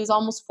homeless till he was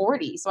almost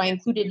 40. So I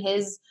included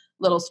his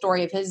little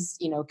story of his,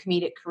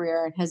 comedic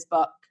career and his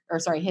book,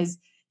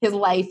 his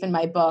life in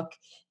my book,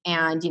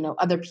 and,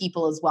 other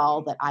people as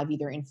well that I've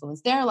either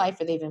influenced their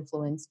life or they've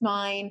influenced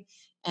mine.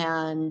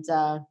 And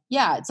so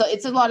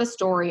it's a lot of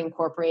story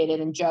incorporated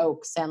and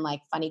jokes and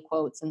like funny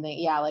quotes and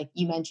like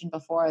you mentioned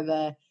before,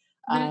 the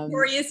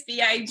notorious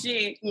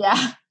BIG.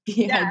 Yeah.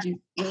 BIG.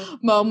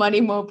 Mo money,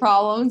 mo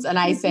problems. And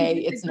I say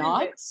it's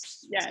not.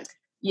 Yes.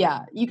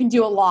 Yeah, you can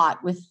do a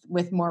lot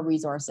with more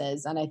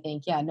resources. And I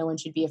think, no one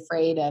should be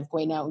afraid of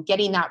going out and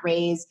getting that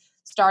raise,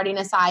 starting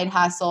a side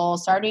hustle,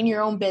 starting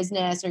your own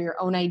business or your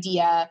own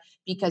idea,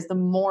 because the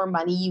more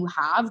money you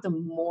have, the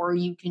more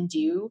you can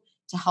do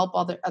to help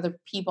other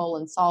people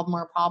and solve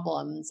more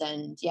problems.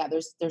 And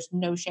there's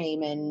no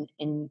shame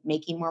in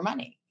making more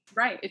money.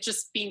 Right. It's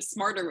just being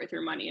smarter with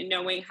your money and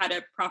knowing how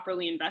to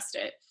properly invest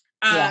it.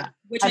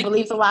 Which I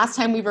believe the last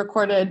time we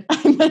recorded,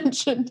 I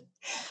mentioned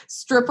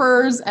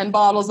strippers and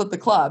bottles at the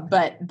club,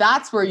 but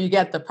that's where you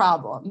get the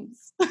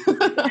problems.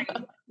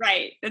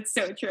 Right. That's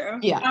so true.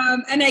 Yeah.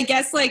 And I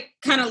guess like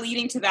kind of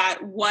leading to that,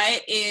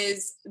 what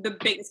is the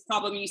biggest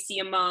problem you see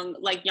among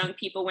like young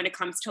people when it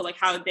comes to like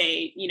how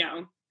they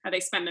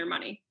spend their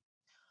money?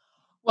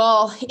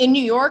 Well, in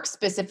New York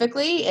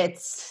specifically,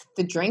 it's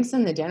the drinks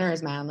and the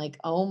dinners, man. Like,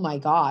 oh my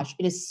gosh,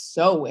 it is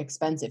so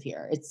expensive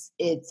here.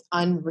 It's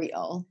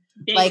unreal.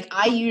 Like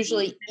I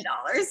usually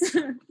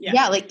 $10.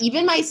 Like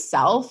even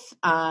myself,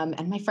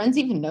 and my friends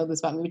even know this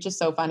about me, which is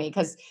so funny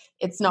because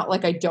it's not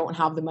like I don't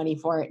have the money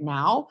for it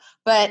now,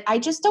 but I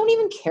just don't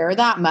even care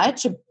that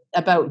much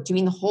about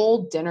doing the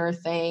whole dinner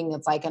thing.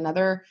 It's like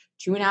another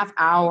 2.5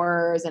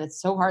 hours and it's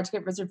so hard to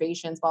get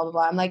reservations, blah, blah,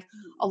 blah. I'm like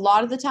a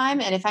lot of the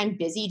time. And if I'm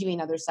busy doing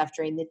other stuff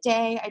during the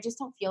day, I just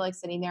don't feel like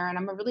sitting there. And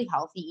I'm a really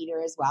healthy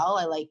eater as well.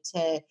 I like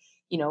to,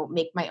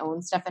 make my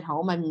own stuff at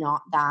home. I'm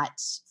not that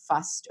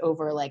fussed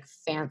over like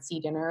fancy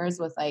dinners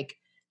with like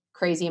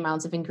crazy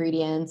amounts of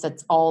ingredients.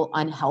 That's all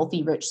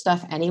unhealthy, rich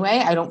stuff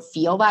anyway. I don't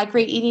feel that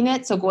great eating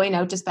it. So going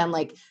out to spend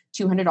like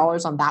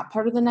 $200 on that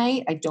part of the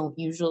night, I don't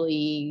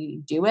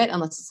usually do it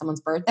unless it's someone's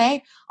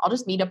birthday. I'll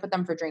just meet up with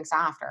them for drinks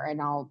after, and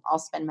I'll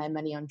spend my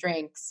money on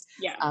drinks.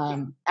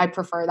 I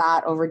prefer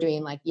that over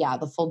doing like,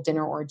 the full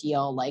dinner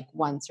ordeal like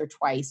once or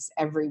twice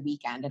every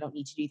weekend. I don't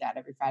need to do that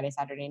every Friday,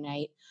 Saturday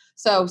night.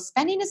 So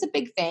spending is a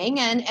big thing.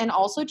 And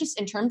also just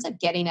in terms of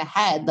getting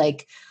ahead,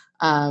 like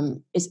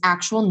is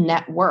actual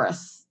net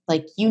worth.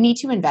 Like you need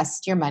to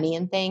invest your money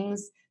in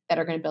things that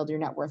are going to build your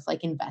net worth,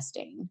 like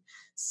investing.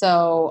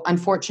 So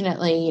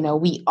unfortunately,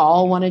 we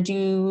all want to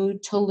do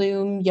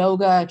Tulum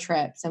yoga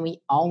trips, and we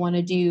all want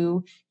to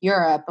do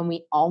Europe, and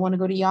we all want to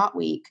go to Yacht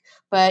Week,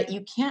 but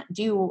you can't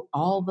do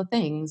all the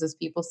things, as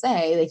people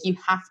say. Like you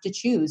have to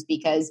choose,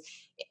 because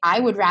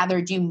I would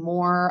rather do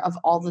more of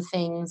all the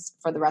things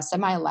for the rest of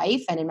my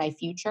life and in my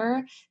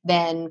future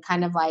than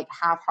kind of like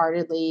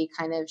half-heartedly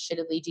kind of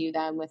shittily do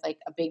them with like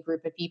a big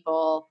group of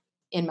people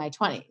in my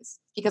 20s,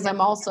 because I'm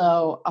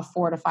also a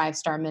 4 to 5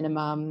 star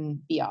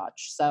minimum biatch.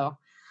 So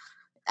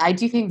I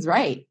do things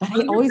right, but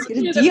I always get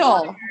a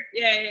deal.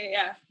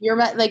 Yeah. You're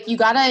like, you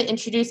got to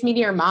introduce me to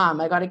your mom.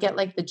 I got to get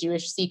like the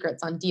Jewish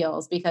secrets on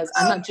deals because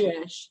I'm not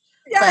Jewish.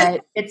 Yes.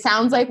 But it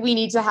sounds like we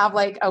need to have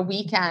like a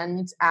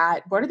weekend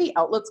at, what are the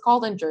outlets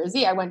called in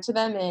Jersey? I went to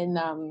them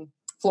in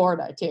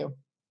Florida too.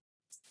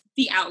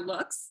 The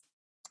outlooks?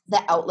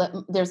 The outlet,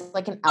 there's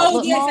like an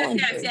outlet mall in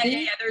Jersey.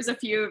 Yeah. There's a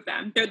few of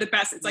them. They're the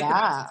best. It's like the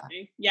best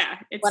thing. Yeah.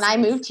 When I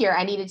moved here,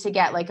 I needed to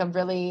get like a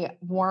really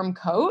warm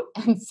coat.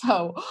 And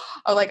so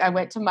I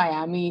went to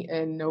Miami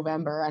in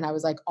November, and I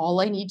was like,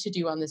 all I need to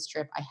do on this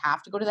trip, I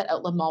have to go to that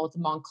outlet mall with the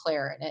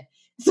Montclair in it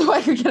so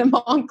I could get a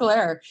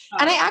Montclair.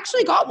 And I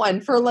actually got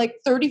one for like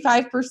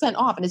 35%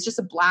 off. And it's just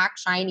a black,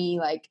 shiny,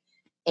 like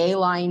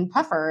A-line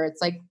puffer.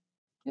 It's like,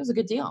 it was a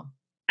good deal.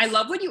 I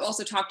love what you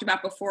also talked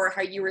about before,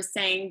 how you were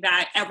saying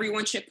that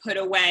everyone should put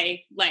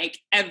away like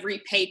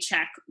every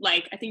paycheck.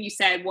 Like, I think you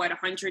said $100,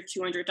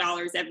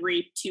 $200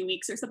 every 2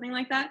 weeks or something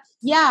like that.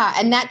 Yeah.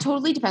 And that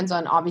totally depends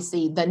on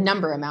obviously the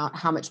number amount,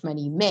 how much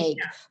money you make,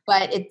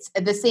 but it's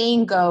the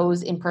saying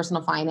goes in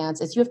personal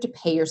finance is you have to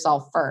pay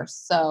yourself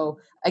first. So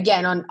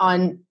again,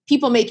 on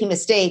people making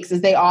mistakes is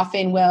they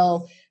often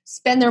will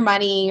spend their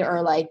money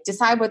or like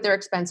decide what their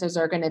expenses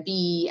are going to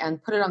be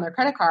and put it on their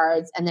credit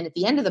cards. And then at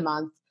the end of the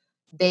month,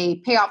 they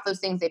pay off those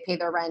things, they pay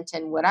their rent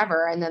and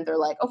whatever. And then they're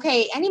like,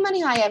 okay, any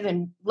money I have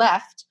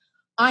left,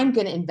 I'm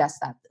going to invest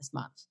that this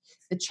month.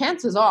 The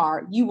chances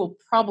are you will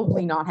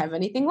probably not have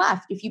anything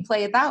left if you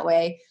play it that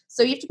way.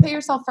 So you have to pay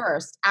yourself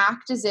first.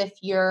 Act as if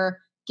you're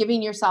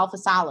giving yourself a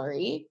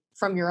salary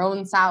from your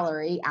own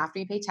salary after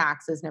you pay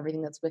taxes and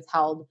everything that's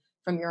withheld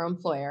from your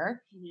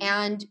employer. Mm-hmm.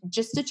 And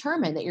just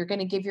determine that you're going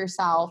to give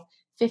yourself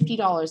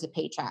 $50 a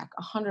paycheck,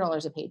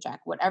 $100 a paycheck,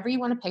 whatever you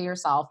want to pay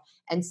yourself,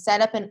 and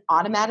set up an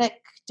automatic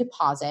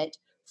deposit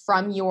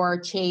from your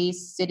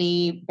Chase,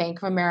 Citi,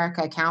 Bank of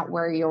America account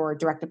where your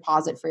direct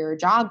deposit for your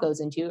job goes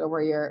into, or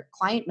where your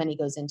client money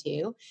goes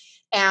into,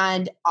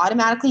 and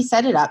automatically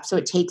set it up so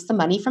it takes the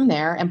money from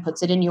there and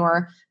puts it in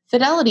your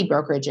Fidelity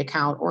brokerage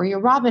account or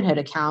your Robinhood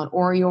account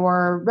or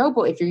your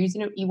Robo. If you're using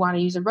it, you want to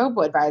use a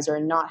Robo Advisor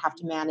and not have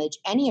to manage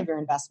any of your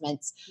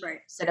investments. Right.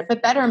 Set up a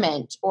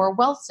Betterment or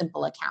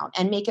Wealthsimple account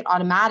and make it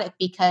automatic,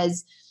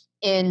 because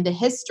in the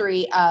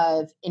history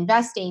of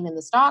investing in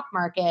the stock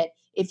market,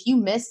 if you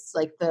miss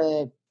like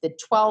the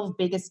 12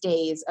 biggest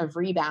days of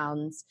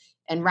rebounds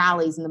and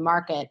rallies in the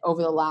market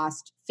over the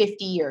last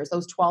 50 years,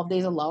 those 12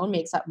 days alone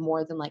makes up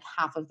more than like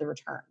half of the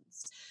returns.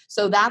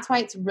 So that's why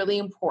it's really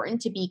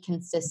important to be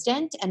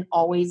consistent and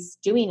always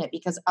doing it,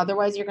 because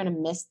otherwise you're going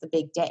to miss the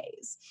big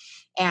days.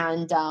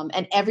 And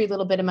every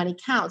little bit of money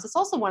counts. It's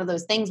also one of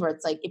those things where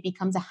it's like it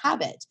becomes a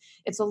habit.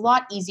 It's a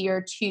lot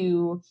easier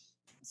to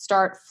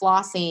start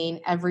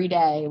flossing every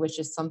day, which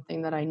is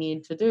something that I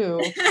need to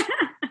do.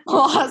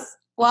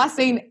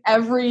 Flossing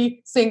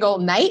every single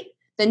night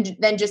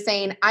than just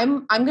saying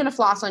I'm going to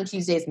floss on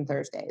Tuesdays and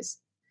Thursdays,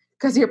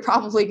 because you're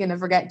probably going to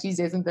forget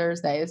Tuesdays and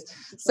Thursdays.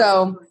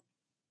 So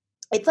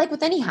it's like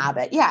with any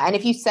habit. Yeah. And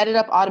if you set it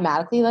up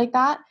automatically like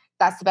that,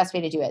 that's the best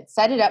way to do it.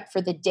 Set it up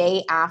for the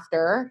day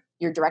after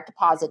your direct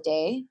deposit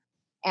day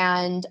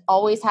and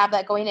always have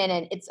that going in.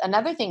 And it's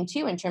another thing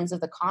too, in terms of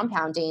the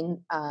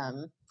compounding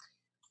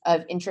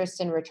of interest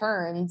and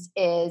returns,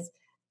 is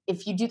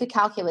if you do the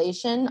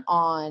calculation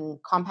on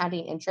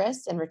compounding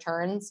interest and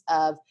returns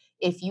of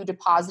if you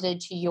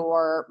deposited to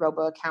your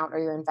Robo account or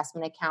your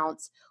investment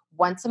accounts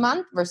once a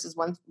month versus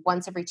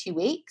once every 2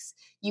 weeks,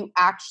 you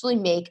actually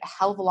make a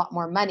hell of a lot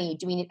more money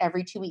doing it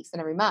every 2 weeks than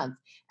every month.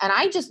 And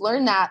I just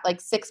learned that like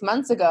 6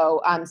 months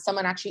ago.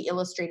 Someone actually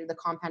illustrated the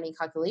compounding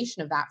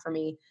calculation of that for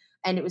me.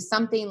 And it was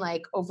something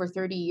like over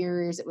 30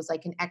 years, it was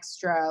like an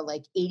extra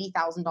like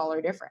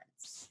 $80,000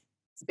 difference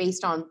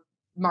based on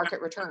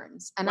market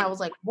returns. And I was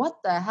like, what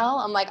the hell?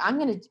 I'm like,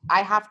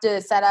 I have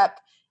to set up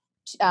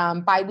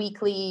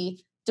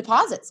biweekly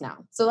deposits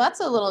now. So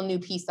that's a little new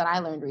piece that I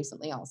learned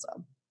recently also.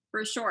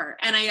 For sure.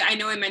 And I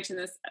know I mentioned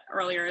this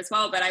earlier as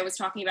well, but I was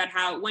talking about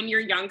how when you're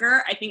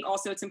younger, I think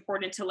also it's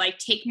important to like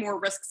take more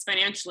risks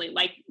financially,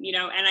 like, you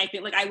know, and I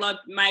think like I love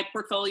my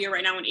portfolio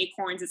right now in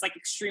Acorns is like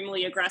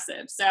extremely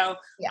aggressive. So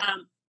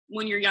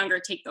when you're younger,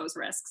 take those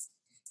risks.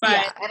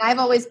 But and I've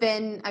always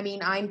been, I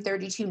mean, I'm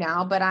 32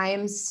 now, but I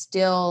am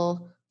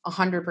still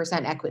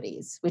 100%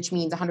 equities, which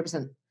means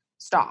 100%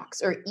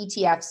 stocks or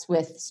ETFs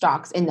with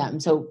stocks in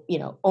them. So, you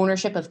know,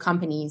 ownership of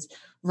companies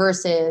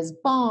versus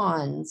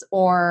bonds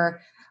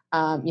or,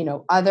 you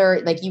know,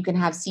 other, like you can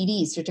have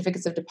CDs,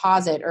 certificates of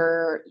deposit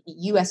or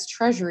US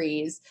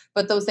treasuries,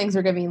 but those things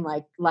are giving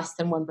like less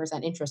than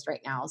 1% interest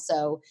right now.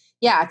 So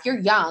yeah, if you're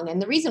young,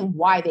 and the reason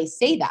why they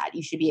say that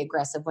you should be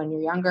aggressive when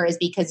you're younger is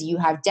because you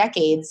have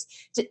decades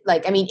to,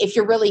 like, I mean, if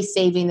you're really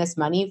saving this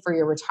money for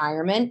your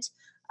retirement,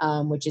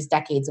 which is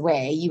decades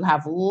away, you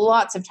have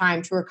lots of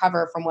time to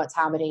recover from what's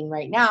happening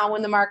right now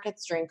in the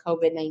markets during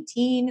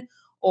COVID-19,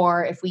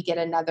 or if we get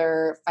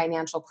another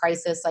financial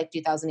crisis like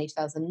 2008,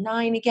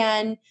 2009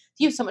 again,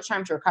 you have so much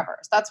time to recover.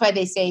 So that's why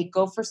they say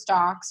go for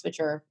stocks, which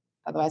are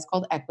otherwise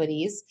called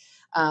equities,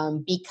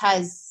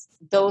 because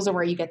those are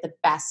where you get the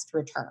best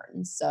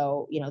returns.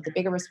 So, you know, the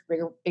bigger risk,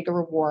 bigger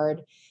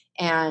reward.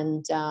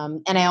 And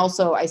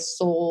I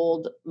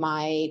sold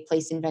my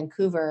place in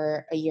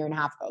Vancouver a year and a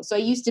half ago. So I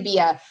used to be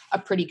a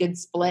pretty good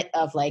split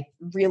of like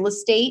real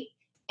estate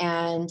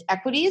and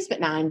equities, but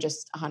now I'm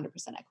just 100%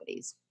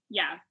 equities.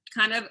 Yeah.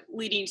 Kind of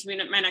leading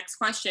to my next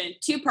question,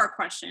 2-part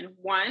question.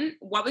 1,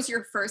 what was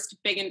your first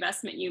big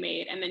investment you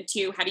made? And then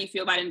 2, how do you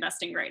feel about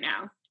investing right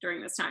now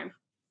during this time?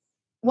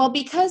 Well,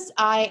 because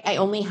I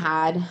only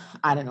had,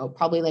 I don't know,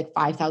 probably like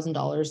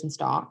 $5,000 in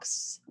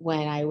stocks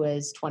when I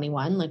was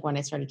 21, like when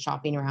I started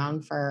shopping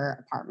around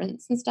for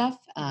apartments and stuff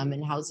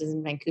and houses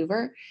in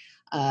Vancouver.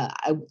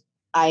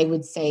 I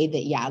would say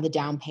that, yeah, the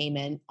down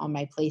payment on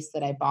my place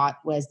that I bought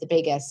was the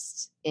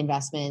biggest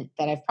investment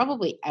that I've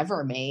probably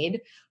ever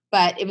made.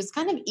 But it was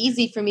kind of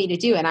easy for me to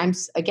do. And I'm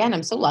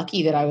so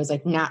lucky that I was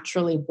like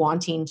naturally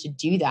wanting to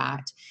do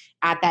that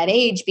at that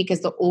age,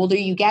 because the older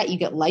you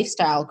get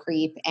lifestyle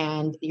creep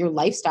and your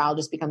lifestyle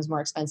just becomes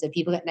more expensive.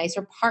 People get nicer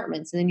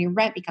apartments and then your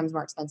rent becomes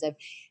more expensive.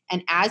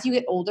 And as you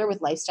get older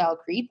with lifestyle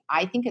creep,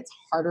 I think it's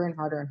harder and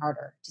harder and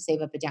harder to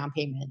save up a down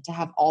payment, to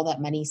have all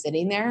that money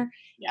sitting there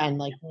and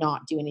like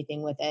not do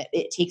anything with it.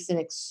 It takes an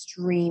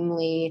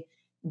extremely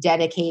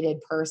dedicated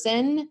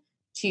person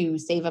to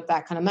save up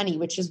that kind of money,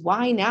 which is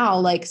why now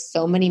like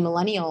so many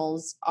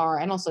millennials are,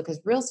 and also because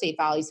real estate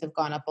values have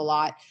gone up a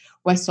lot,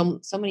 why so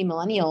many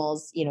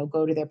millennials, you know,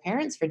 go to their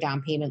parents for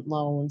down payment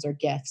loans or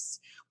gifts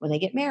when they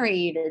get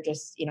married or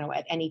just, you know,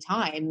 at any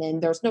time.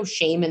 And there's no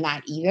shame in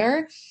that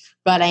either.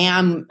 But I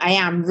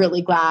am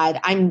really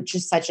glad. I'm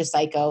just such a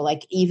psycho.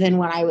 Like even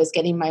when I was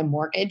getting my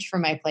mortgage for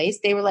my place,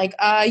 they were like,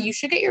 you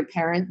should get your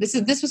parents.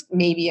 This was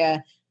maybe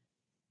a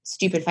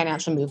stupid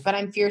financial move, but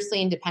I'm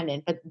fiercely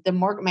independent. But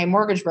my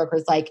mortgage broker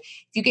is like,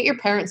 if you get your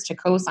parents to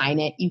co-sign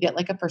it, you get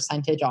like a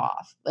percentage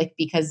off, like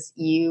because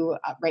you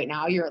right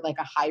now you're at like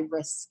a high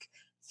risk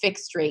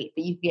fixed rate,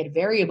 but you get a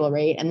variable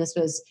rate. And this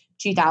was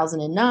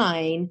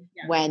 2009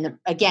 when,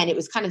 again, it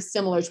was kind of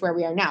similar to where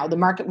we are now. The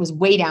market was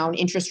way down,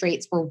 interest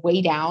rates were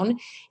way down,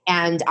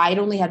 and I'd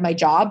only had my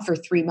job for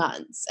 3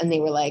 months. And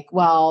they were like,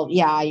 well,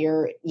 yeah,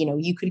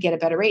 you could get a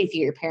better rate if you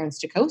get your parents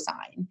to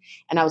co-sign.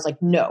 And I was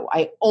like, no,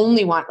 I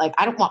only want, like,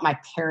 I don't want my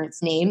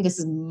parents' name. This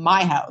is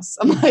my house.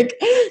 I'm like,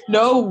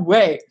 no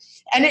way.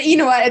 And you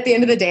know what? At the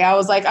end of the day, I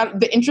was like,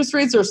 the interest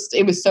rates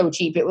it was so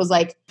cheap. It was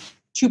like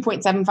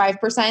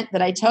 2.75%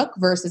 that I took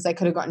versus I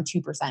could have gotten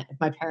 2% if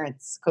my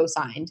parents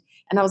co-signed.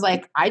 And I was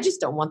like, I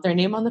just don't want their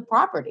name on the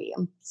property.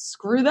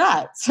 Screw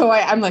that. So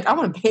I'm like, I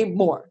want to pay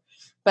more.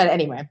 But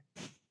anyway.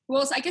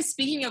 Well, so I guess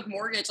speaking of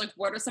mortgage, like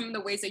what are some of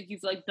the ways that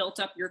you've like built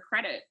up your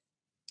credit?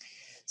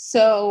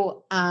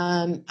 So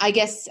I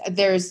guess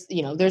there's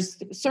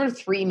sort of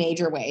 3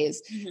 major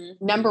ways.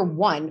 Mm-hmm. Number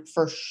 1,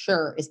 for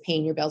sure, is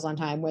paying your bills on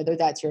time, whether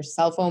that's your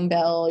cell phone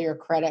bill, your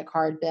credit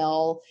card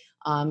bill.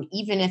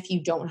 Even if you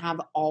don't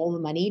have all the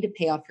money to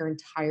pay off your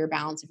entire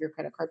balance of your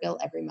credit card bill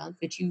every month,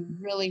 which you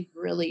really,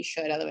 really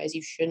should. Otherwise,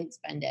 you shouldn't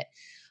spend it.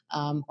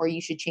 Or you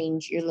should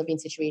change your living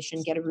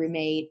situation, get a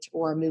roommate,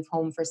 or move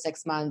home for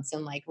 6 months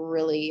and like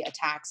really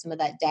attack some of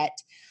that debt.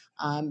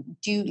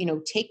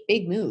 Take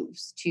big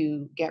moves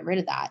to get rid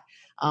of that.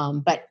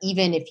 But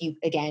even if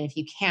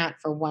you can't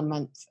for 1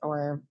 month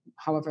or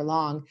however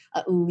long,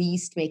 at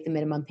least make the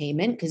minimum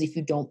payment. Because if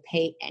you don't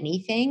pay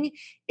anything,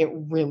 it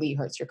really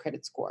hurts your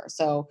credit score.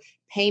 So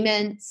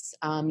payments,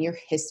 your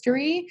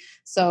history.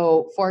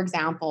 So for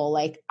example,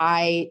 like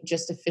I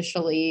just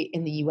officially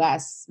in the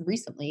US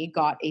recently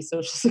got a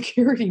social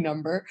security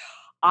number.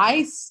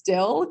 I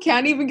still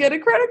can't even get a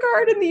credit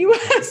card in the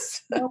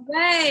US. No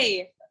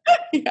way.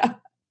 Yeah.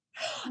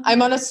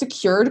 I'm on a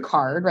secured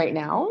card right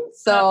now.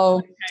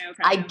 So okay.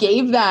 I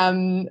gave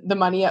them the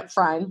money up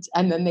front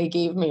and then they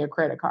gave me a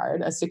credit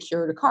card, a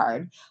secured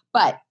card.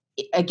 But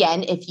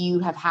again, if you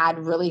have had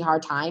really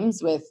hard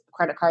times with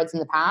credit cards in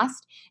the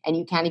past and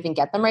you can't even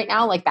get them right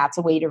now, like that's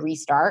a way to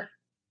restart.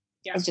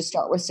 Yeah. Is just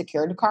start with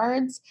secured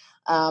cards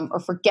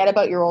or forget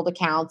about your old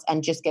accounts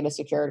and just get a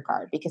secured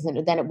card because then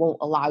it won't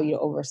allow you to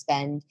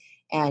overspend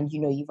and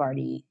you've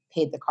already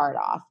paid the card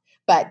off.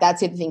 But that's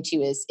the other thing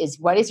too is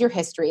what is your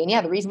history? And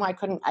yeah, the reason why I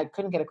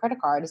couldn't get a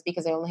credit card is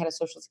because I only had a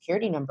social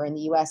security number in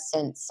the US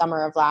since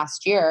summer of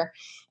last year.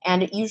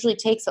 And it usually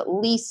takes at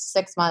least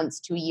 6 months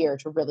to a year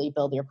to really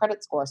build your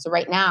credit score. So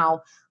right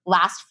now,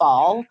 last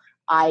fall,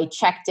 I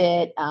checked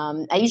it.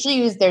 I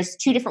usually there's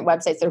 2 different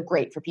websites that are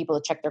great for people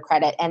to check their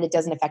credit and it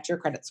doesn't affect your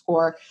credit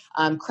score.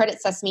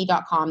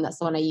 CreditSesame.com, that's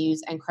the one I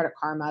use, and Credit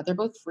Karma. They're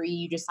both free.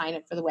 You just sign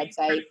up for the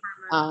website.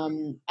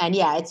 And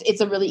yeah, it's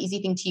a really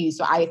easy thing to use.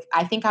 So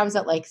I think I was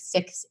at like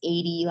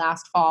 680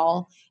 last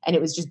fall and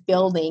it was just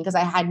building because I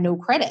had no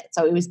credit.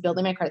 So it was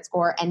building my credit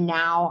score. And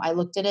now I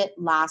looked at it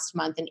last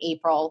month in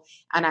April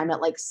and I'm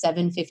at like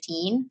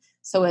 715.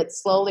 So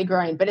it's slowly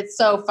growing, but it's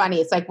so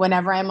funny. It's like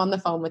whenever I'm on the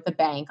phone with the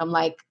bank, I'm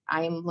like,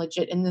 I am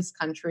legit in this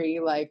country,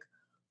 like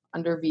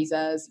under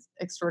visas,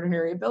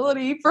 extraordinary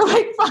ability for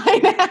like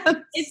finance.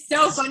 It's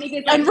so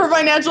funny. And for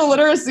financial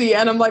literacy.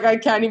 And I'm like, I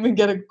can't even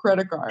get a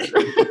credit card.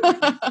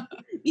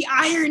 The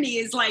irony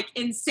is like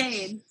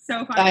insane.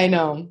 So funny. I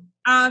know.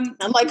 I'm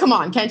like, come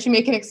on, can't you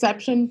make an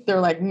exception?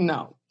 They're like,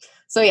 no.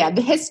 So yeah,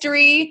 the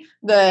history,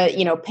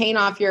 paying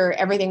off your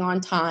everything on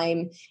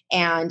time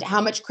and how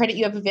much credit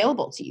you have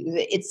available to you.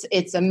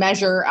 It's a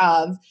measure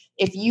of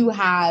if you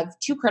have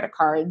 2 credit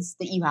cards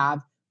that you have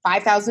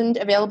 5,000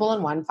 available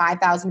on one,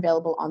 5,000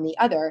 available on the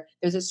other.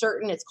 There's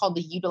it's called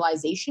the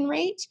utilization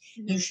rate.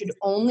 Mm-hmm. You should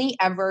only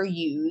ever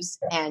use,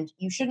 and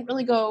you shouldn't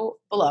really go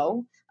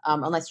below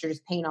unless you're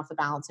just paying off the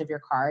balance of your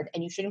card,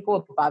 and you shouldn't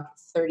go above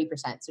 30%.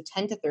 So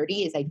 10 to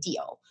 30 is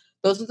ideal.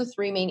 Those are the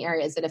 3 main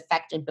areas that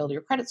affect and build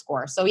your credit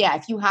score. So yeah,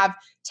 if you have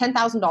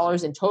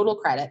 $10,000 in total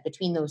credit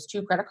between those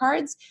 2 credit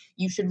cards,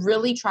 you should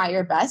really try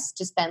your best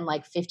to spend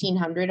like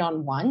 $1,500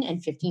 on one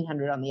and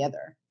 $1,500 on the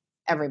other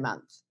every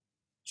month.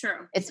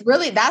 True.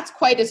 That's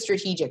quite a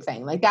strategic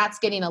thing. Like that's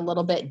getting a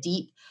little bit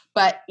deep,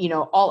 but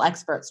all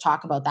experts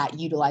talk about that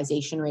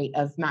utilization rate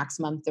of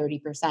maximum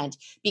 30%,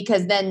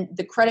 because then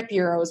the credit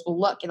bureaus will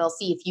look and they'll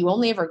see if you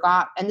only ever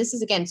got, and this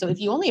is again, so if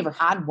you only ever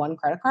had 1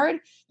 credit card,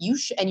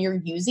 and you're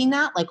using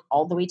that like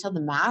all the way till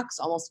the max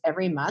almost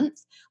every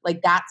month,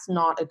 like that's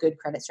not a good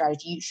credit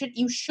strategy.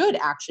 You should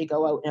actually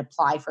go out and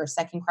apply for a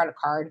second credit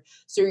card.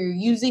 So you're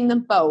using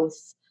them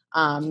both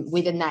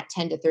within that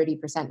 10 to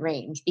 30%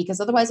 range, because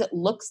otherwise it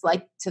looks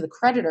like to the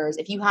creditors,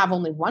 if you have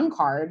only 1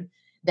 card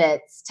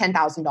that's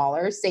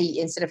 $10,000, say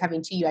instead of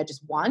having 2, you had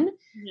just 1.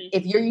 Mm-hmm.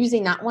 If you're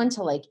using that one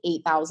to like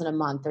 $8,000 a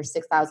month or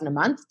 $6,000 a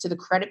month, to the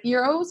credit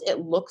bureaus,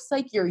 it looks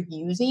like you're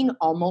using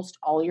almost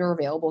all your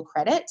available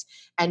credit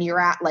and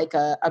you're at like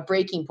a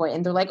breaking point.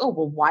 And they're like, oh,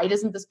 well, why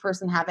doesn't this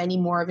person have any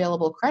more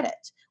available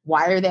credit?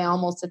 Why are they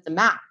almost at the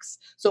max?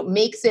 So it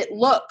makes it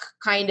look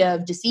kind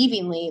of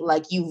deceivingly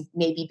like you've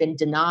maybe been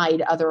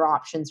denied other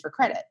options for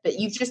credit, but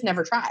you've just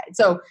never tried.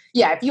 So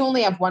yeah, if you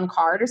only have one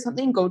card or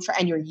something, go try,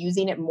 and you're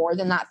using it more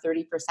than that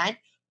 30%,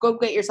 go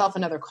get yourself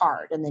another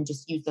card and then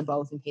just use them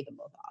both and pay them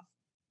both off.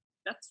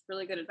 That's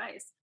really good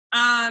advice.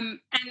 And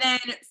then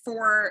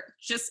for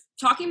just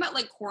talking about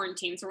like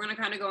quarantine, so we're going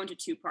to kind of go into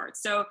two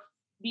parts. So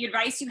the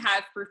advice you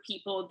have for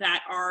people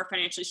that are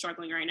financially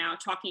struggling right now,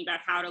 talking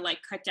about how to like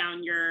cut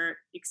down your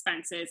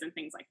expenses and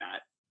things like that.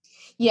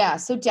 Yeah,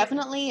 so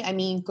definitely, I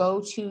mean,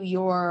 go to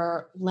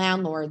your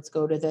landlords,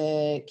 go to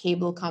the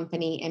cable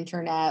company,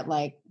 internet,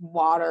 like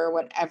water,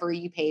 whatever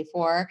you pay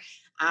for,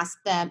 ask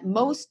them.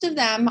 Most of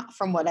them,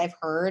 from what I've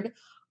heard,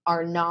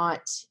 are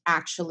not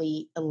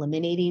actually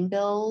eliminating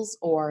bills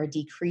or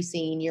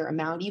decreasing your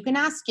amount. You can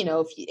ask,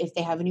 if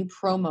they have a new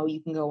promo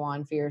you can go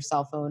on for your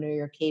cell phone or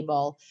your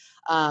cable.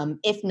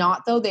 If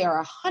not, though, they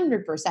are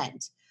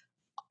 100%.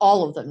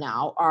 All of them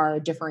now are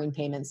deferring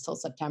payments till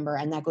September,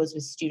 and that goes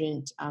with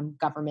student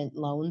government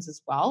loans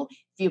as well.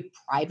 If you have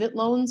private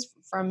loans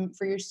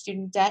for your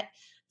student debt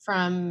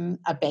from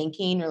a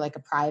banking or like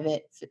a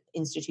private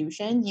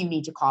institution, you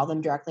need to call them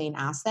directly and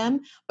ask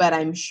them. But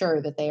I'm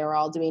sure that they are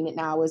all doing it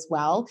now as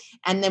well.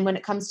 And then when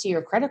it comes to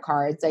your credit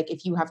cards, like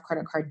if you have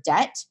credit card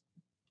debt,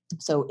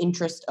 so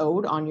interest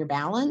owed on your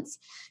balance,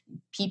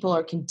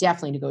 people can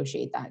definitely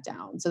negotiate that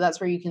down. So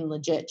that's where you can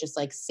legit just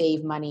like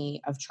save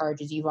money of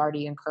charges you've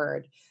already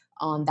incurred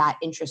on that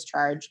interest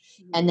charge.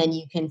 And then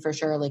you can for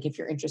sure, like if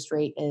your interest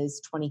rate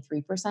is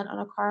 23% on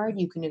a card,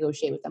 you can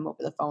negotiate with them over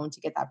the phone to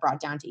get that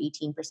brought down to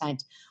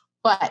 18%.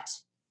 But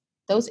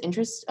those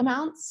interest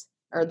amounts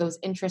or those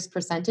interest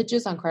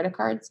percentages on credit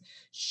cards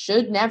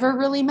should never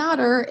really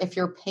matter if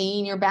you're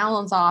paying your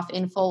balance off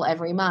in full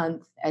every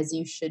month, as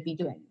you should be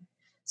doing.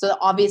 So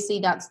obviously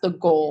that's the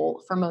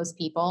goal for most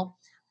people,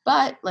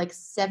 but like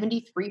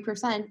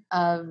 73%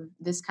 of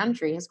this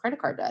country has credit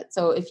card debt.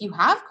 So if you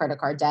have credit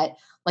card debt,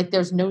 like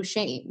there's no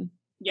shame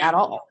at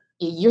all.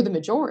 You're the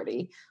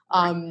majority.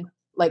 And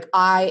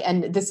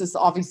this is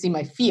obviously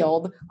my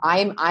field.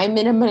 I'm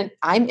in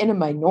a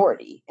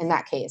minority in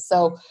that case.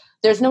 So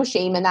there's no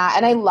shame in that.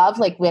 And I love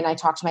like when I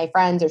talk to my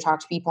friends or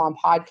talk to people on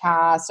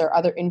podcasts or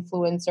other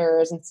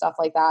influencers and stuff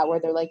like that, where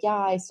they're like, yeah,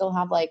 I still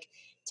have like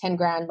 10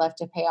 grand left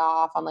to pay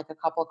off on like a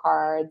couple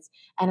cards.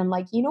 And I'm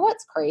like, you know,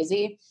 what's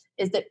crazy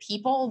is that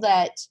people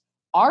that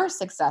are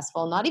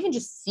successful, not even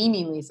just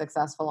seemingly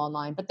successful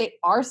online, but they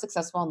are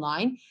successful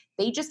online.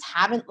 They just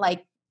haven't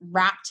like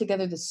wrapped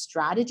together the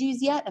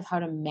strategies yet of how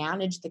to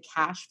manage the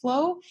cash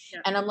flow. Yeah.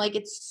 And I'm like,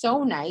 it's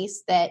so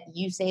nice that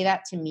you say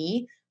that to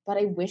me, but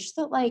I wish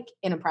that like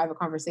in a private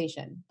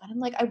conversation, but I'm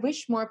like, I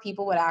wish more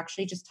people would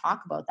actually just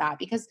talk about that,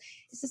 because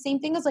it's the same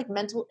thing as like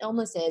mental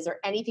illnesses or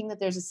anything that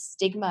there's a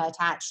stigma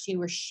attached to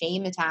or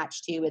shame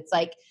attached to. It's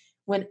like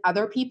when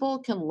other people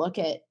can look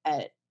at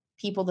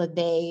people that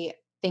they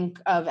think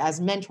of as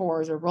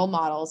mentors or role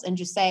models and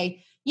just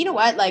say, you know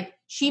what, like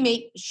she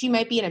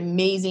might be an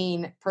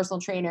amazing personal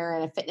trainer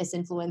and a fitness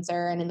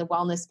influencer and in the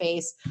wellness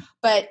space,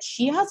 but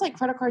she has like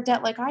credit card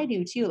debt like I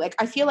do too. Like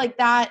I feel like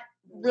that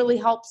really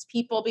helps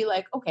people be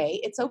like, okay,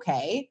 it's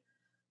okay,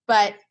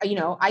 but you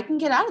know, I can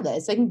get out of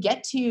this. I can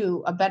get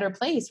to a better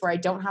place where I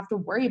don't have to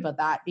worry about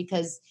that,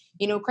 because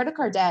you know, credit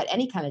card debt,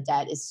 any kind of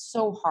debt, is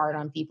so hard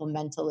on people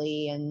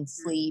mentally and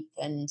sleep,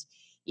 and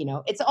you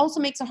know, it also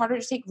makes it harder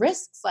to take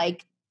risks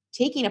like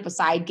taking up a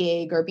side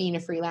gig or being a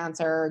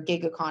freelancer or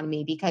gig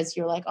economy, because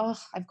you're like, oh,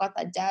 I've got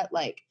that debt.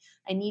 Like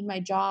I need my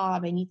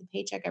job. I need the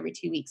paycheck every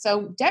 2 weeks.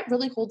 So debt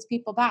really holds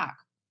people back.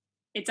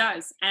 It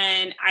does.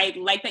 And I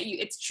like that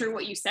it's true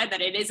what you said, that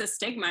it is a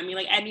stigma. I mean,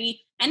 like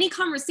any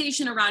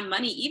conversation around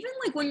money, even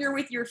like when you're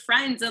with your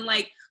friends and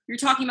like you're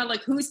talking about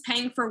like who's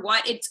paying for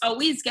what, it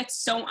always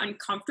gets so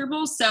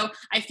uncomfortable. So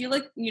I feel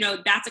like, you know,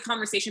 that's a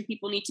conversation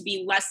people need to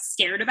be less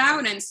scared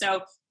about. And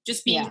so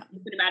just being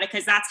open about it,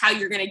 because that's how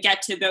you're going to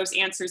get to those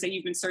answers that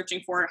you've been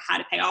searching for, how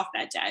to pay off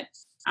that debt.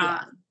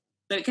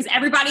 Because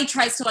everybody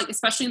tries to, like,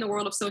 especially in the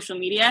world of social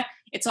media,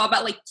 it's all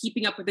about like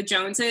keeping up with the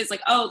Joneses. Like,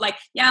 oh, like,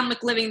 yeah, I'm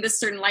like living this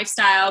certain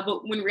lifestyle,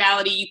 but when in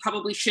reality, you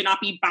probably should not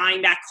be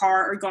buying that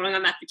car or going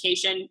on that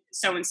vacation,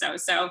 so-and-so.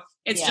 So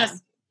it's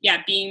just,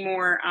 being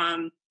more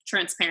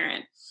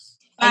transparent.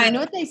 And you know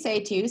what they say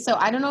too? So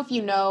I don't know if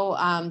you know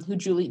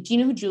do you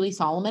know who Julie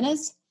Solomon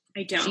is?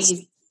 I don't.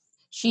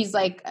 She's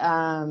like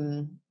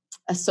a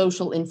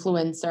social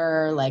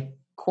influencer, like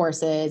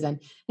courses. And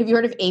have you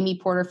heard of Amy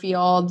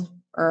Porterfield?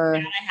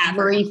 Or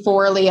Marie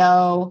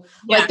Forleo?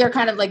 Like they're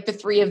kind of like, the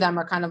three of them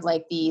are kind of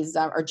like these,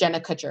 or Jenna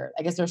Kutcher.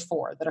 I guess there's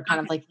four that are kind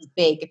of like these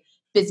big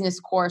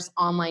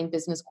online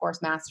business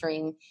course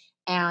mastering.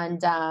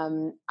 And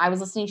I was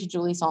listening to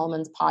Julie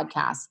Solomon's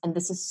podcast, and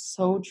this is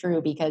so true,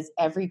 because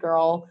every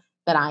girl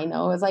that I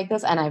know is like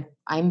this, and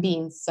I'm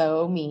being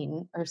so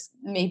mean, or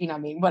maybe not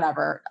mean,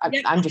 whatever.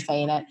 I'm just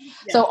saying it.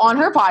 Yeah. So on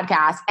her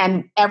podcast,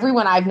 and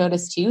everyone I've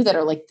noticed too that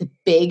are like the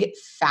big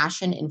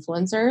fashion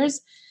influencers,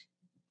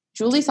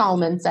 Julie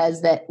Solomon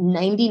says that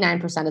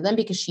 99% of them,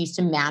 because she used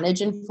to manage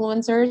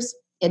influencers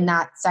in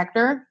that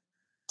sector,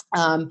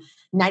 Um,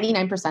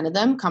 99% of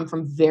them come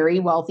from very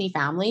wealthy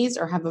families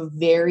or have a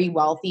very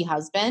wealthy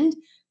husband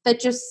that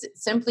just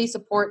simply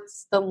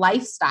supports the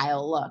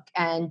lifestyle look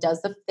and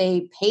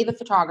they pay the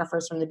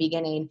photographers from the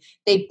beginning.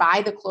 They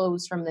buy the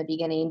clothes from the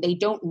beginning. They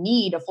don't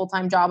need a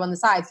full-time job on the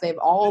side. So they have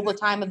all the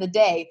time of the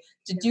day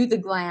to do the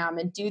glam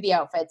and do the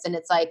outfits. And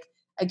it's like,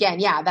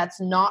 again, yeah,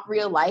 that's not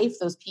real life.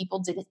 Those people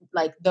didn't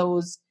like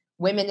those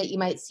women that you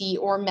might see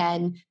or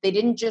men, they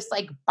didn't just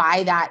like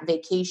buy that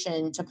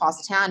vacation to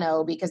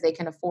Positano because they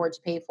can afford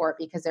to pay for it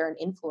because they're an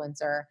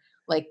influencer.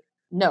 Like,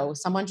 no,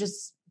 someone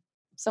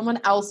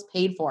else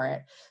paid for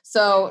it.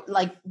 So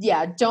like,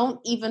 yeah,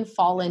 don't even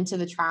fall into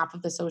the trap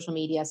of the social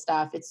media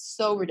stuff. It's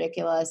so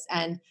ridiculous.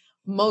 And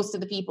most of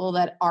the people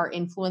that are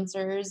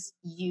influencers,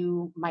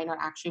 you might not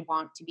actually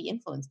want to be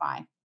influenced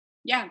by.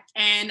 Yeah,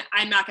 and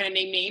I'm not going to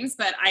name names,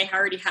 but I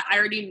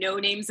already know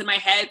names in my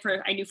head.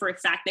 I knew for a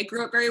fact they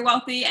grew up very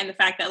wealthy, and the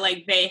fact that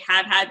like they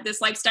have had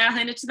this lifestyle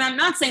handed to them.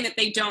 Not saying that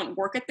they don't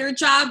work at their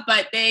job,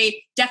 but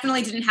they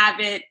definitely didn't have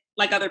it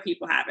like other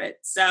people have it.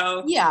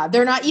 So yeah,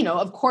 they're not,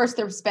 of course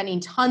they're spending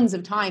tons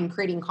of time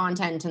creating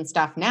content and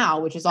stuff now,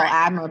 which is all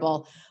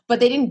admirable, but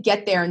they didn't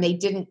get there and they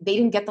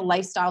didn't get the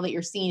lifestyle that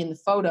you're seeing in the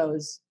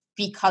photos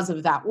because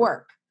of that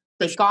work.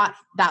 They got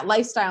that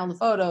lifestyle in the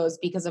photos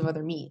because of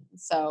other means.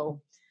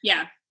 So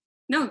yeah,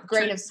 no,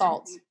 grain of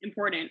salt.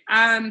 Important.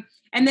 And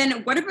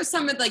then what about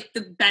some of like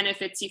the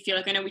benefits you feel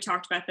like, I know we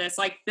talked about this,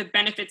 like the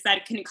benefits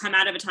that can come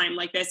out of a time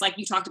like this, like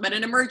you talked about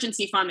an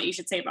emergency fund that you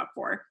should save up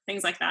for,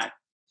 things like that.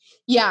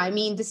 Yeah, I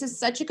mean, this is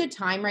such a good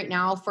time right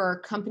now for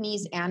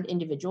companies and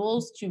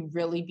individuals to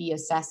really be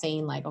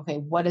assessing like, okay,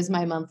 what is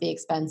my monthly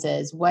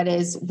expenses? What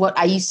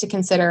I used to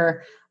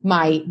consider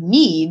my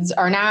needs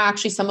are now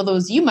actually some of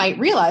those you might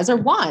realize are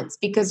wants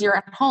because you're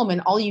at home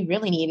and all you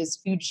really need is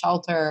food,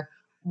 shelter,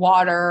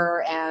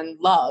 water, and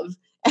love.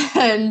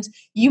 And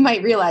you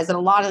might realize that a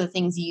lot of the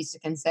things you used to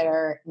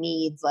consider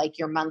needs, like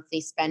your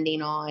monthly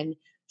spending on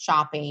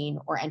shopping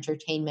or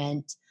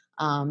entertainment,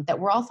 that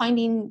we're all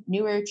finding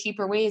newer,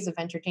 cheaper ways of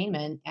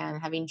entertainment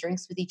and having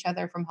drinks with each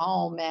other from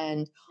home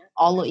and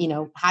all,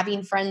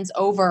 having friends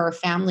over,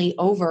 family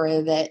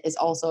over that is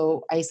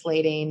also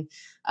isolating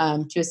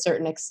to a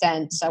certain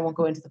extent. I won't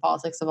go into the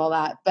politics of all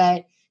that.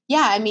 But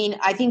yeah, I mean,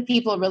 I think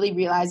people are really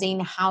realizing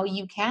how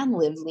you can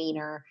live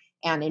leaner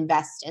and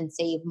invest and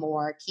save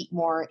more, keep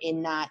more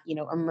in that,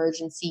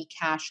 emergency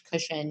cash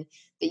cushion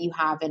that you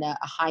have in a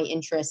high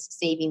interest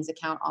savings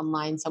account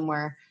online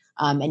somewhere.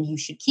 And you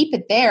should keep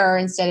it there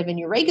instead of in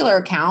your regular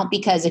account,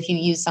 because if you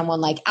use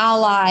someone like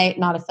Ally,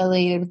 not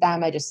affiliated with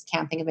them, I just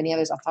can't think of any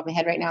others off the top of my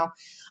head right now.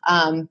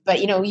 But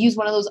use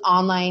one of those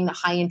online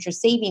high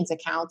interest savings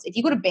accounts. If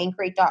you go to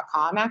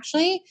bankrate.com,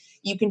 actually,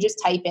 you can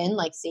just type in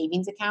like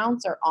savings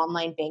accounts or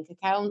online bank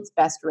accounts,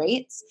 best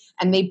rates,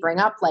 and they bring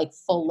up like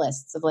full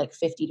lists of like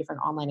 50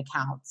 different online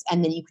accounts.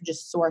 And then you can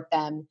just sort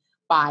them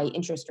by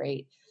interest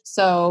rate.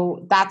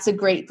 So that's a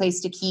great place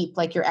to keep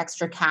like your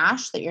extra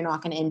cash that you're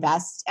not going to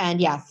invest.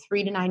 And yeah,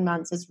 3 to 9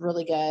 months is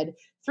really good.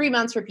 3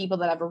 months for people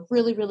that have a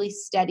really, really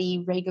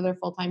steady, regular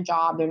full-time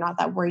job. They're not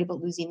that worried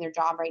about losing their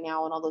job right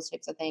now and all those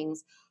types of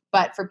things.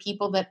 But for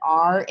people that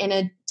are in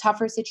a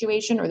tougher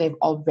situation or they've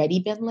already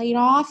been laid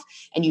off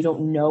and you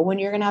don't know when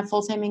you're going to have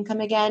full-time income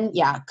again,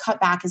 yeah,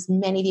 cut back as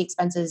many of the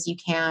expenses as you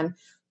can,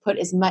 put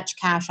as much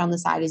cash on the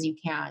side as you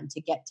can to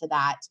get to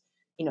that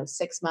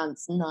 6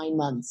 months, 9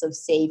 months of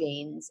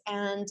savings.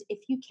 And if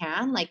you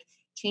can, like,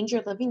 change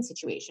your living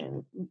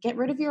situation, get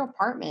rid of your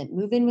apartment,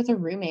 move in with a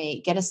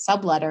roommate, get a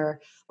subletter,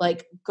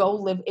 like go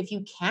live if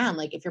you can,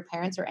 like if your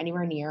parents are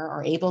anywhere near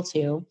or able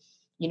to,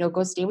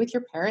 go stay with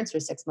your parents for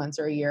 6 months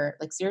or a year.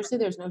 Like seriously,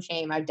 there's no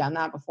shame. I've done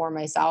that before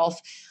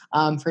myself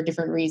for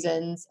different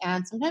reasons.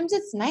 And sometimes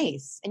it's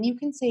nice and you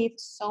can save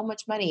so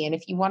much money. And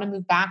if you want to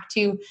move back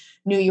to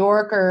New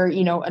York or,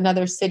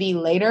 another city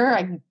later,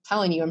 I'm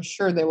telling you, I'm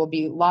sure there will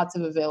be lots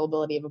of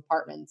availability of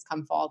apartments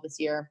come fall this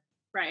year.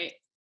 Right.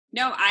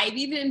 No, I've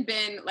even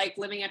been like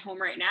living at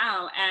home right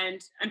now.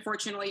 And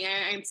unfortunately,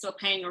 I'm still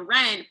paying a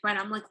rent, but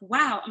I'm like,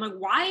 wow,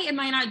 why am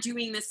I not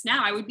doing this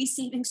now? I would be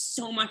saving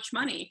so much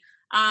money.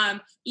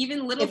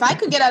 Even little. If I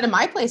could get out of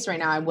my place right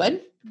now, I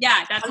would.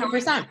 Yeah, that's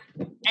 100%.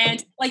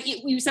 And like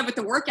you said with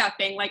the workout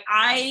thing, like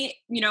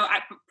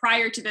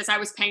prior to this, I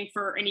was paying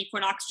for an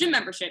Equinox gym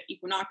membership.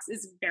 Equinox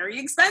is very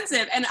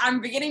expensive. And I'm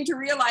beginning to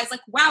realize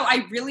like, wow,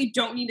 I really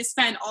don't need to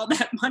spend all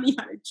that money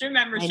on a gym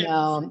membership. I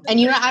know. And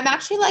I'm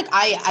actually like,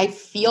 I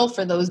feel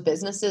for those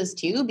businesses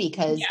too,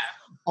 because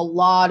a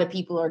lot of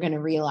people are going to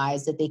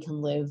realize that they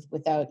can live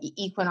without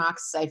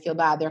Equinox. I feel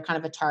bad. They're kind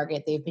of a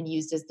target. They've been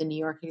used as the New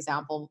York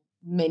example,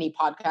 many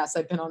podcasts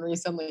I've been on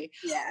recently.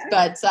 Yeah.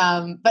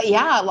 But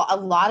yeah, a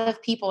lot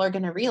of people are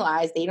going to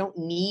realize they don't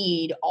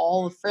need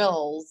all the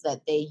frills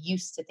that they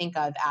used to think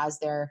of as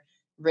their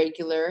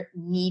regular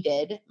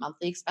needed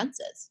monthly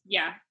expenses.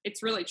 Yeah,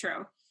 it's really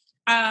true.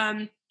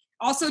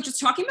 also just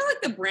talking about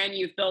like the brand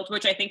you've built,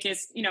 which I think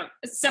is, you know,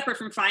 separate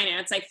from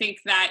finance. I think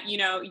that, you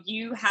know,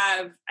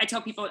 I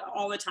tell people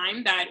all the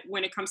time that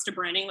when it comes to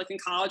branding, like in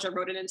college, I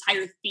wrote an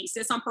entire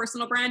thesis on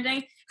personal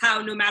branding,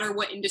 how no matter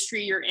what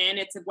industry you're in,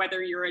 it's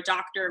whether you're a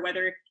doctor,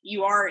 whether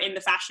you are in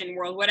the fashion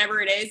world, whatever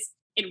it is,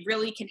 it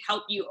really can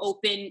help you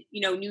open,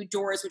 you know, new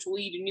doors, which will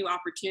lead to new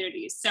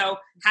opportunities. So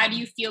how do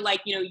you feel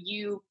like, you know,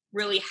 you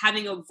really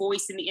having a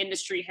voice in the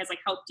industry has like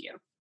helped you?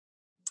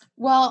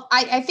 Well,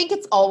 I think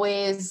it's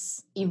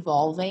always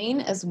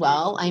evolving as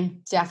well.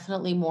 I'm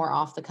definitely more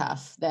off the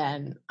cuff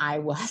than I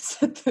was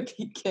at the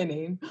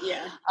beginning.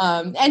 Yeah.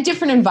 And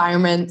different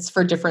environments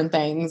for different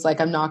things.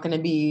 Like I'm not going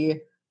to be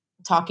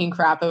talking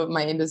crap about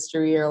my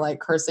industry or like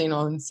cursing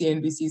on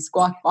CNBC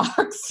Squawk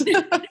Box.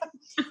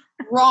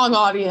 Wrong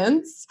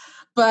audience.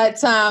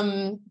 But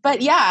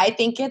yeah, I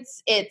think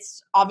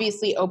it's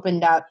obviously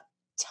opened up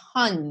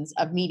tons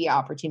of media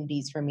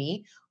opportunities for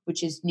me,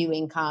 which is new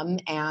income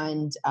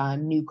and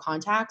new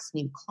contacts,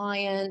 new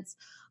clients.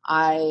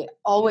 I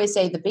always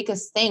say the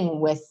biggest thing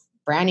with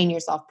branding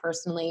yourself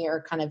personally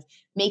or kind of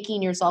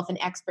making yourself an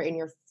expert in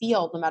your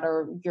field, no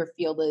matter your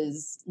field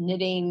is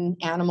knitting,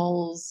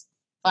 animals,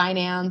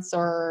 finance,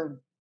 or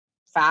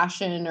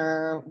fashion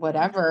or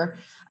whatever.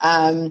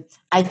 I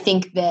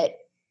think that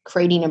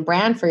creating a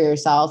brand for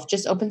yourself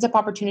just opens up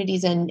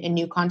opportunities and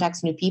new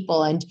contacts, new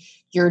people, and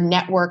your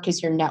network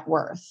is your net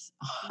worth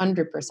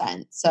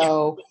 100%.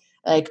 So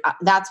like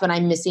that's what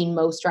I'm missing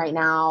most right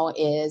now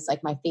is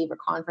like my favorite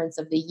conference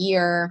of the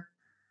year.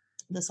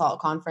 The SALT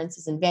conference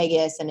is in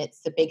Vegas and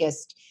it's the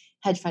biggest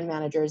hedge fund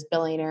managers,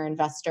 billionaire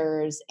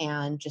investors,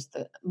 and just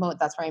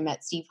that's where I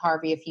met Steve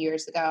Harvey a few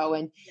years ago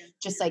and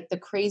just like the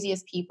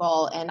craziest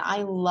people. And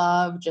I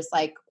love just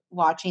like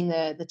watching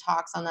the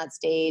talks on that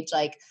stage.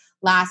 Like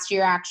last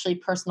year, actually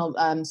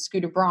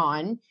Scooter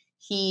Braun,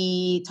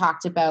 he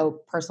talked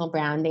about personal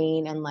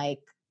branding and like,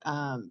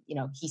 you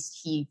know,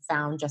 he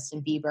found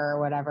Justin Bieber or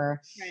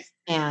whatever. Right.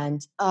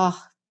 And,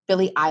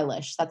 Billie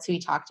Eilish, that's who he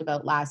talked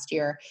about last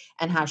year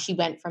and how she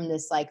went from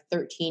this like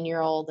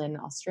 13-year-old in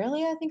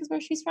Australia, I think is where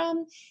she's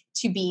from,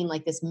 to being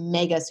like this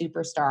mega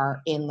superstar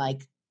in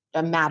like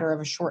a matter of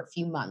a short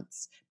few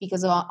months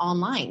because of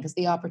online, because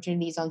the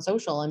opportunities on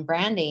social and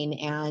branding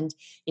and,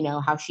 you know,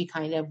 how she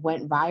kind of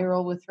went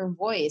viral with her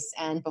voice.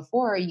 And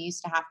before you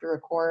used to have to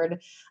record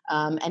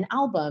an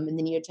album and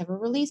then you had to have a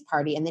release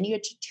party and then you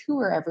had to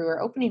tour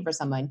everywhere opening for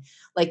someone.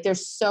 Like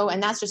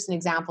and that's just an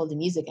example of the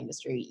music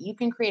industry. You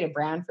can create a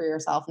brand for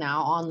yourself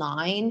now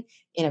online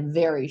in a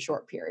very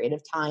short period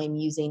of time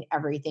using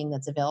everything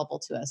that's available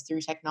to us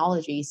through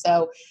technology.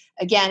 So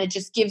again, it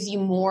just gives you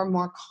more and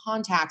more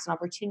contacts and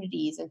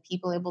opportunities and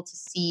people able to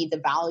see the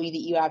value that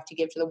you have to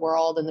give to the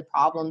world and the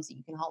problems that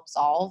you can help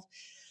solve.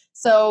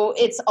 So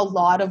it's a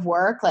lot of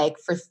work. Like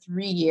for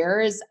 3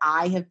 years,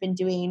 I have been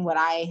doing what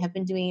I have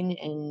been doing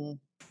in,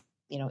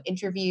 you know,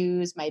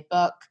 interviews, my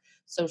book,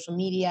 social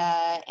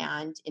media,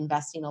 and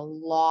investing a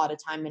lot of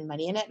time and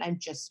money in it. And I'm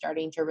just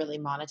starting to really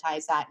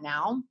monetize that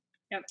now.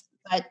 Yep.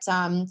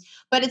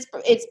 But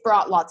it's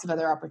brought lots of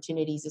other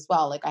opportunities as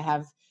well. Like I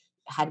have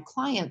had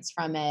clients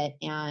from it,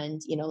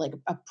 and you know, like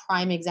a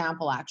prime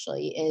example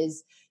actually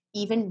is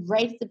even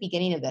right at the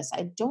beginning of this.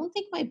 I don't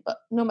think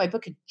my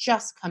book had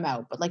just come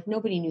out, but like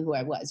nobody knew who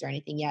I was or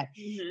anything yet.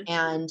 Mm-hmm.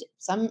 And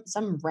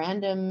some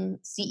random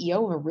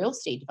CEO of a real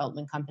estate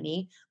development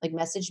company like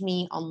messaged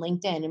me on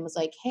LinkedIn and was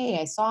like, "Hey,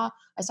 I saw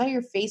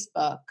your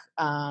Facebook,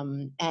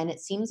 and it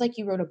seems like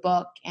you wrote a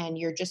book and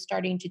you're just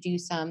starting to do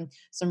some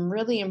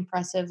really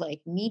impressive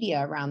like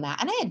media around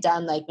that." And I had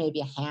done like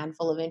maybe a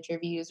handful of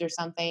interviews or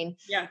something.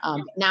 Yeah.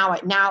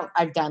 Now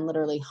I've done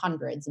literally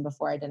hundreds, and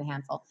before I did a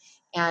handful.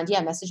 And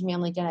yeah, messaged me on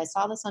LinkedIn. I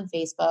saw this on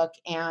Facebook,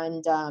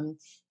 and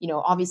you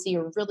know, obviously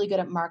you're really good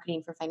at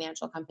marketing for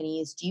financial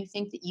companies. Do you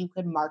think that you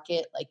could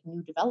market like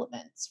new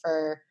developments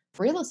for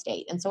real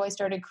estate? And so I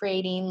started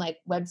creating like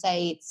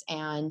websites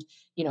and,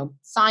 you know,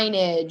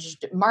 signage,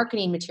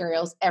 marketing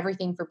materials,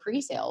 everything for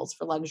pre-sales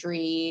for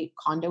luxury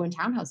condo and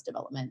townhouse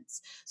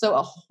developments. So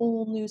a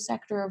whole new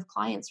sector of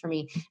clients for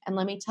me. And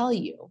let me tell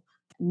you,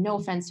 no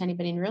offense to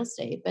anybody in real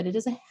estate, but it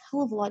is a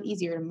hell of a lot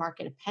easier to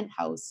market a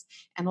penthouse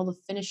and all the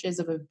finishes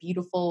of a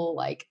beautiful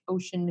like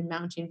ocean and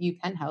mountain view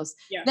penthouse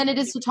than it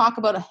is to talk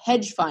about a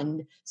hedge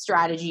fund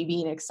strategy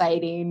being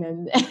exciting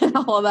and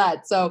all of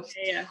that. So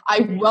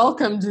I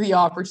welcomed the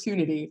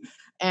opportunity.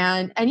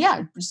 And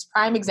yeah, just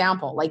prime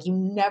example, like you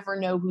never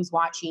know who's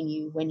watching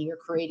you when you're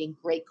creating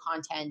great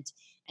content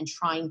and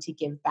trying to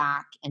give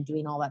back and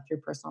doing all that through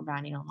personal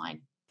branding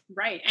online.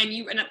 Right. And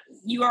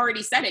you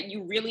already said it.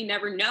 You really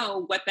never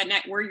know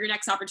where your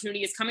next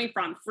opportunity is coming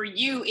from. For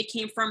you, it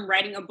came from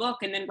writing a book,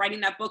 and then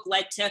writing that book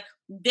led to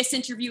this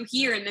interview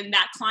here and then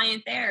that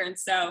client there. And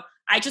so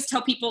I just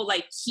tell people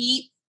like,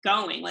 keep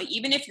going. Like,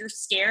 even if you're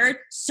scared,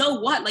 so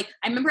what? Like,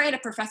 I remember I had a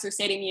professor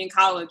say to me in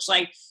college,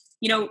 like,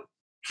 you know,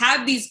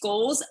 have these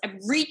goals,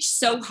 reach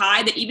so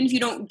high that even if you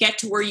don't get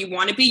to where you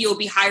want to be, you'll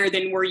be higher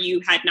than where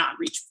you had not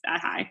reached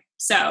that high.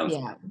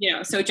 So,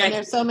 Yeah. so and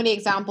there's so many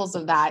examples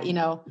of that,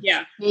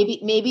 yeah,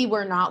 maybe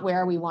we're not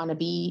where we want to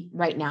be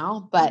right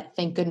now, but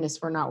thank goodness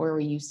we're not where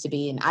we used to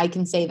be. And I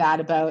can say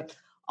that about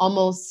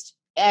almost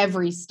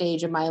every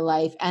stage of my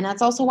life. And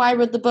that's also why I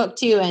wrote the book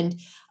too. And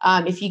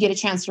if you get a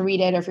chance to read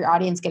it, or if your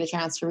audience get a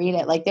chance to read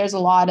it, like there's a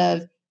lot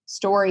of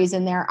stories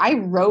in there. I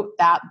wrote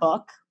that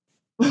book.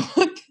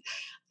 I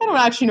don't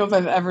actually know if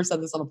I've ever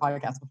said this on a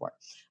podcast before,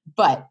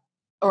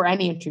 or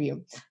any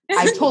interview.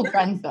 I've told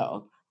friends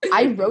though,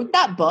 I wrote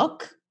that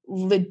book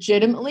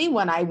legitimately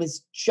when I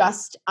was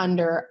just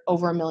under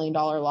over $1 million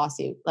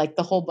lawsuit, like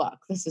the whole book.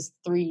 This is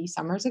 3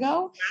 summers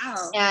ago.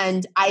 Wow.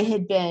 And I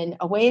had been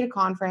away at a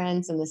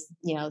conference, and this,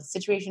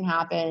 situation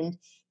happened,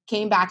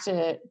 came back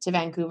to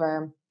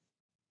Vancouver,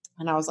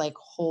 and I was like,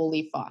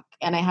 holy fuck.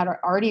 And I had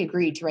already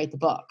agreed to write the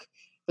book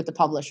with the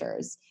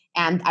publishers.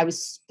 And I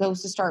was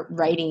supposed to start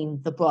writing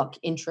the book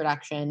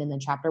introduction and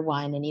then chapter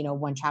 1 and,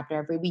 1 chapter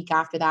every week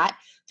after that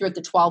throughout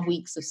the 12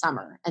 weeks of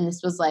summer. And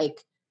this was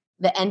like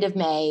the end of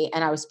May,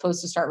 and I was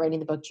supposed to start writing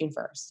the book June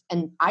 1st.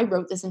 And I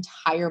wrote this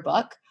entire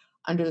book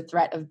under the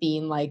threat of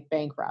being like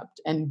bankrupt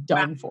and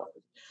done for.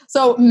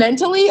 So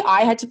mentally,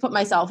 I had to put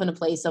myself in a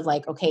place of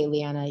like, okay,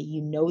 Leanna,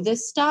 you know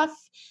this stuff,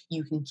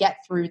 you can get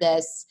through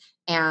this,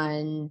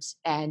 and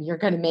you're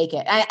going to make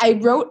it. I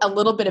wrote a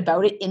little bit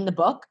about it in the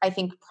book. I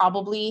think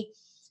probably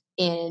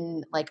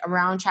in like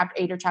around chapter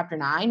 8 or chapter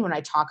 9, when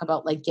I talk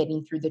about like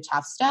getting through the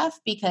tough stuff,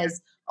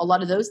 because a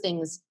lot of those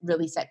things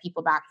really set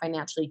people back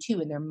financially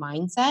too, in their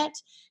mindset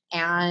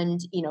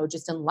and,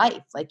 just in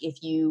life. Like if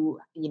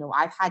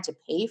I've had to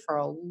pay for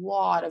a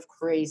lot of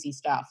crazy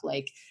stuff,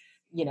 like,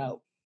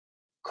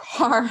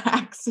 car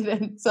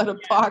accidents out of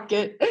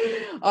pocket,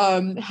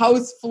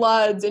 house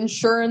floods,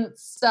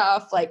 insurance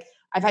stuff. Like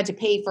I've had to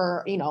pay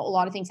for, a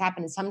lot of things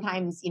happen. And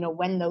sometimes,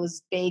 when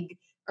those big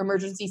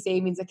emergency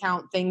savings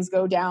account things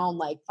go down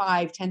like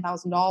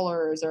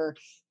 $5,000-$10,000, or,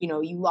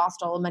 you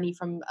lost all the money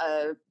from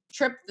a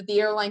trip that the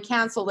airline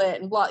canceled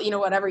it and blah,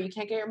 whatever, you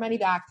can't get your money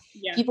back.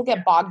 Yeah. People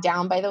get bogged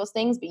down by those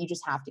things, but you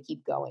just have to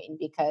keep going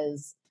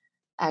because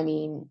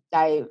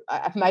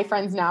my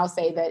friends now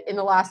say that in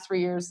the last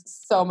 3 years,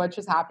 so much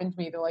has happened to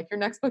me. They're like, your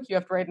next book, you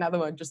have to write another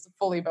one just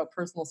fully about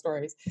personal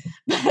stories.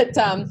 But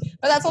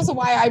that's also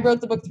why I wrote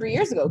the book 3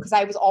 years ago, because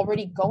I was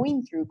already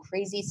going through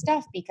crazy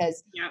stuff,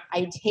 because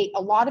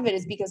a lot of it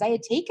is because I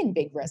had taken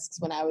big risks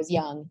when I was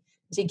young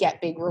to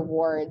get big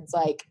rewards,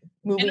 like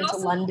moving to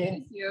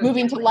London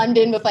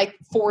with like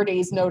 4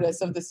 days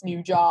notice of this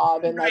new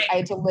job. And like I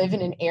had to live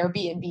in an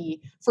Airbnb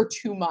for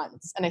 2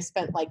 months, and I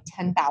spent like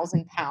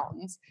 10,000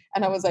 pounds.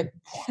 And I was like,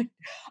 what?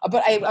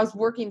 But I was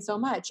working so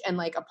much, and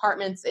like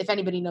apartments, if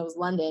anybody knows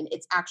London,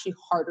 it's actually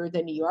harder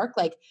than New York.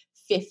 Like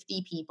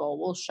 50 people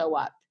will show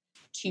up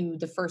to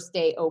the first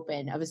day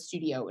open of a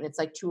studio, and it's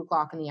like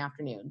 2:00 in the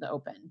afternoon, the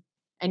open.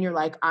 And you're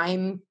like,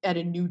 I'm at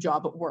a new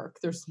job at work.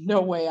 There's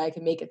no way I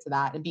can make it to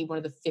that and be one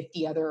of the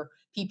 50 other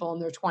people in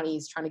their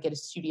 20s trying to get a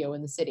studio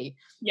in the city.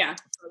 Yeah.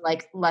 For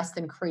like less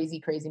than crazy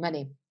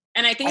money.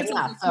 And I think it's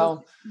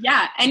cool.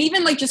 Yeah. And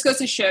even like just goes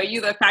to show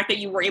you the fact that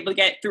you were able to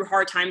get through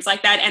hard times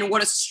like that, and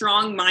what a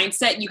strong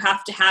mindset you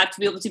have to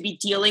be able to be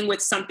dealing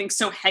with something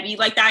so heavy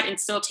like that and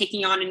still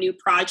taking on a new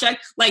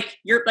project. Like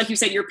you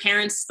said, your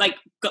parents, like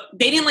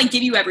they didn't like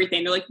give you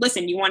everything. They're like,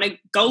 listen, you want to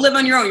go live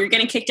on your own. You're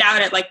getting kicked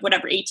out at like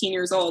 18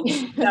 years old,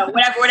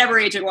 whatever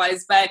age it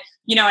was. But,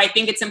 I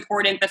think it's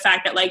important, the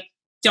fact that like,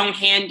 don't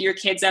hand your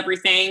kids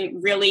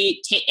everything,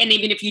 really and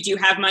even if you do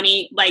have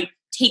money, like,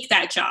 take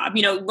that job,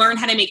 learn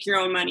how to make your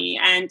own money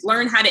and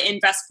learn how to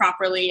invest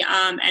properly.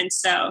 And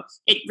so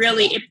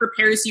it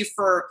prepares you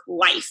for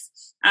life.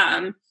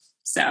 Well,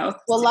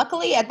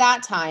 luckily at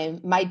that time,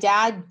 my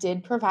dad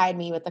did provide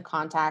me with the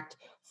contact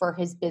for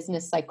his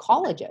business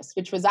psychologist,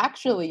 which was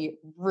actually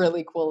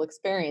really cool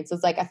experience.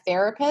 It's like a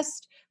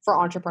therapist for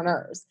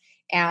entrepreneurs.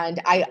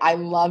 And I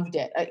loved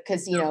it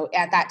because,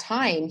 at that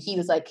time he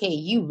was like, hey,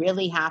 you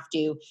really have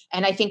to.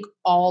 And I think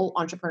all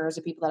entrepreneurs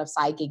or people that have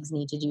side gigs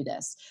need to do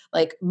this.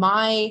 Like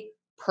my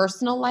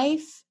personal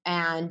life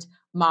and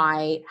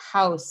my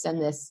house and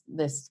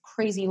this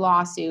crazy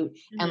lawsuit.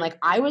 And like,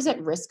 I was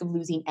at risk of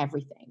losing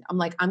everything. I'm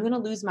like, I'm going to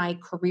lose my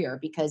career,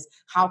 because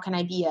how can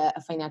I be a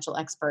financial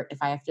expert if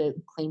I have to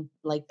claim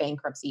like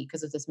bankruptcy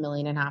because of this $1.5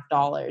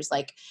 million?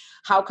 Like,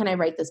 how can I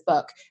write this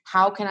book?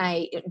 How can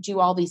I do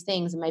all these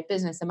things in my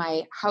business? And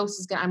my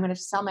house I'm going to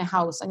sell my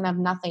house. I'm going to have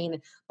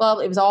nothing. Well,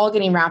 it was all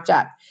getting wrapped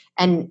up.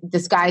 And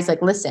this guy's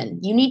like, listen,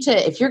 you need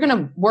to, if you're going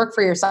to work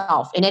for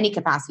yourself in any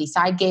capacity,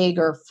 side gig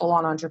or full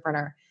on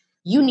entrepreneur,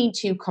 you need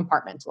to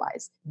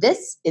compartmentalize.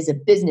 This is a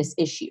business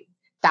issue.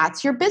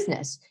 That's your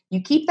business. You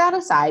keep that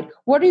aside.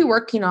 What are you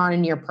working on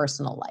in your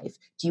personal life?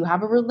 Do you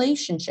have a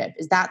relationship?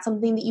 Is that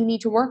something that you need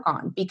to work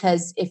on?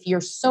 Because if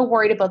you're so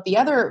worried about the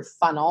other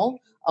funnel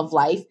of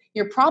life,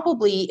 you're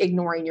probably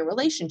ignoring your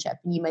relationship,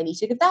 and you might need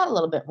to give that a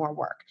little bit more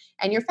work,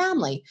 and your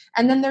family.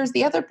 And then there's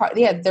the other part.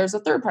 Yeah, there's a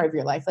third part of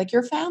your life, like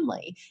your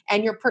family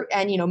and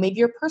maybe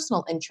your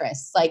personal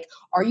interests. Like,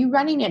 are you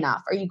running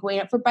enough? Are you going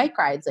out for bike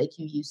rides like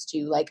you used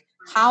to? Like,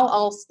 how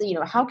else,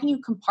 how can you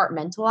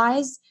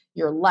compartmentalize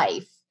your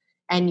life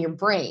and your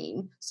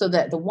brain so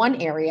that the one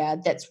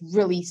area that's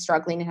really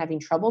struggling and having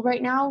trouble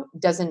right now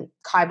doesn't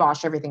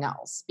kibosh everything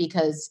else.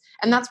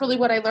 And that's really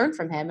what I learned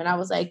from him. And I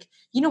was like,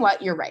 you know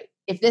what? You're right.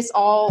 If this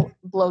all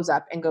blows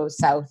up and goes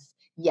south,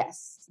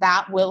 yes,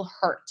 that will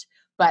hurt.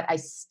 But I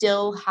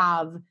still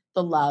have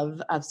the love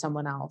of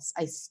someone else.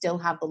 I still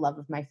have the love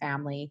of my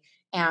family.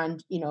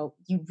 And, you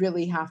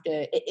really have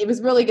to, it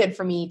was really good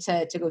for me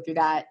to go through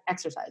that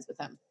exercise with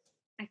him.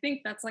 I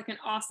think that's like an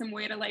awesome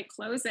way to like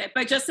close it.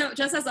 But just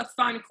as a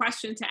fun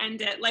question to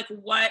end it, like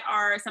what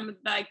are some of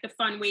the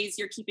fun ways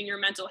you're keeping your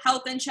mental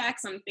health in check?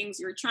 Some things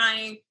you're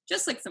trying,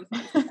 just like some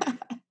fun.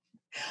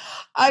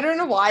 I don't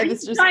know why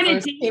this just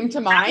first came to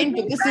mind,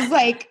 but this is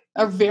like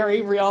a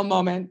very real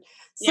moment.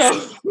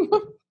 So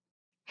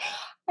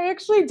I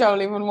actually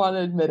don't even want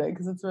to admit it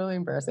because it's really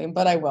embarrassing,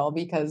 but I will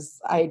because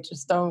I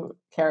just don't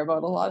care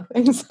about a lot of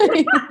things.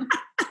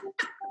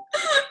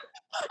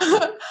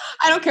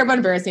 I don't care about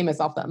embarrassing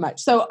myself that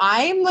much. So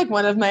I'm like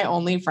one of my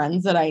only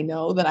friends that I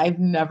know that I've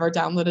never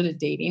downloaded a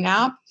dating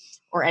app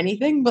or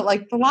anything, but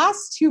like the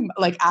last two,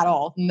 like at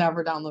all,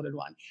 never downloaded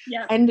one.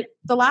 Yeah. And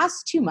the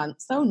last 2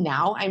 months though,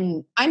 now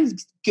I'm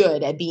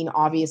good at being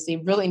obviously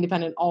really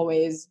independent,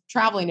 always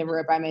traveling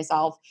everywhere by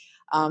myself,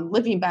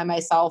 living by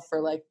myself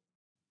for like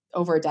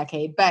over a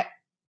decade. But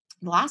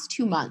the last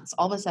 2 months,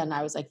 all of a sudden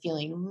I was like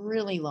feeling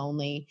really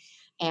lonely.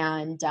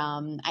 And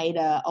I had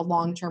a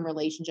long-term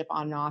relationship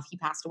on and off. He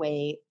passed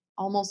away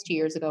almost 2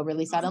 years ago,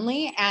 really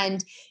suddenly.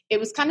 And it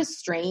was kind of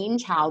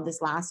strange how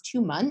this last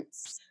 2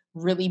 months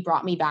really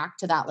brought me back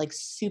to that like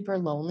super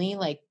lonely,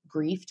 like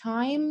grief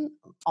time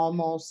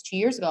almost 2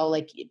 years ago,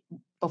 like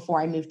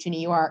before I moved to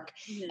New York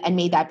and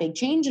made that big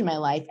change in my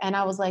life. And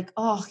I was like,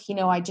 oh,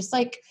 I just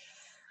like,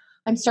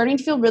 I'm starting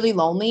to feel really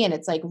lonely, and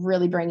it's like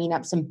really bringing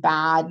up some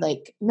bad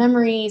like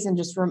memories and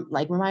just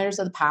reminders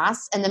of the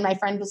past. And then my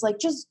friend was like,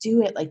 just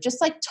do it. Like,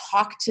 just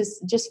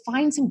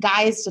find some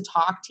guys to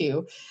talk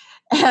to.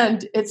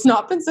 And it's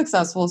not been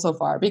successful so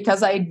far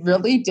because I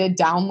really did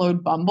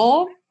download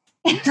Bumble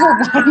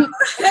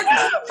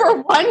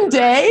for one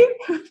day.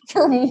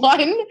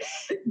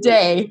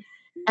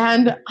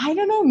 And I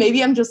don't know,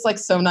 maybe I'm just like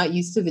so not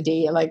used to the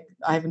date. Like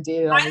I haven't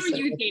dated I don't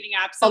use dating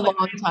apps a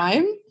long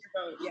time.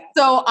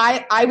 So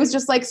I was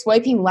just like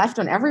swiping left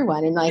on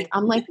everyone. And like,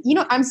 I'm like,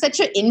 I'm such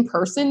an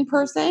in-person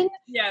person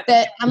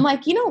that I'm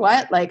like, you know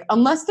what? Like,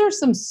 unless there's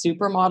some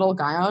supermodel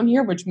guy on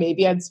here, which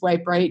maybe I'd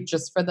swipe right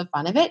just for the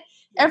fun of it.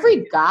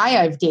 Every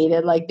guy I've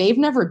dated, like they've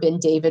never been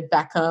David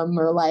Beckham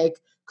or like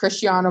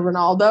Cristiano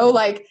Ronaldo.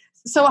 Like,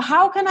 so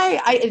how can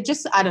I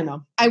don't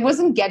know. I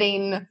wasn't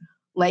getting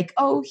like,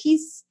 oh,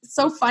 he's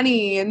so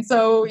funny. And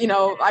so,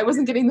 I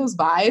wasn't getting those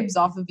vibes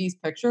off of these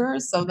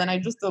pictures. So then I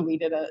just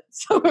deleted it.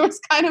 So it was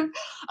kind of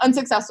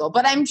unsuccessful,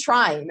 but I'm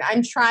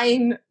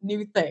trying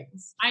new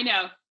things. I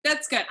know.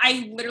 That's good.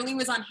 I literally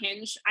was on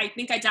Hinge. I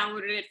think I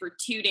downloaded it for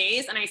 2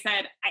 days, and I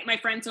said, my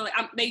friends were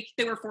like,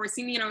 they were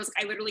forcing me, and I was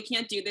like, I literally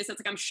can't do this. It's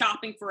like I'm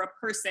shopping for a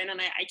person,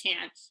 and I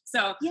can't.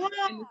 So yeah,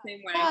 in the same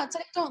way. Yeah, it's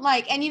what I don't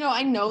like. And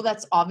I know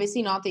that's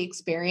obviously not the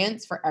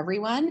experience for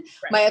everyone.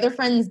 Right. My other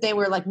friends, they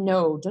were like,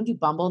 no, don't do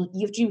Bumble.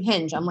 You have to do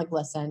Hinge. I'm like,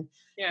 listen.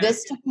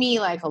 This took me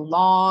like a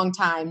long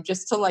time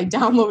just to like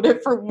download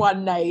it for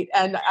one night,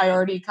 and I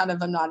already kind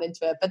of am not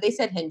into it, but they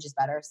said Hinge is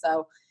better.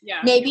 So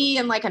maybe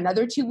in like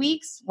another 2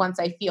 weeks, once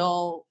I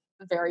feel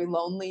very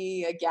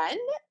lonely again,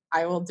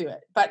 I will do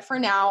it. But for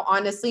now,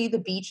 honestly, the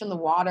beach and the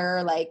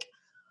water, like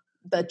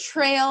the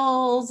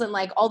trails and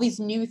like all these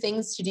new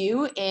things to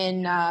do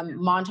in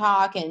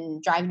Montauk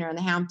and driving around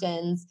the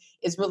Hamptons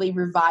is really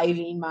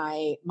reviving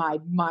my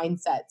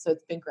mindset. So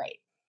it's been great.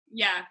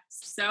 Yeah,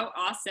 so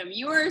awesome.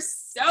 You are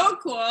so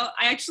cool.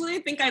 I actually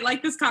think I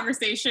like this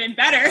conversation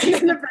better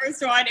than the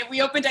first one. And we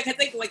opened up, I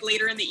think, like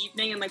later in the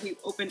evening, and like we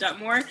opened up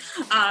more.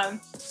 I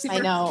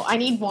know. I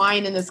need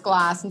wine in this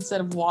glass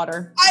instead of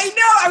water. I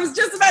know. I was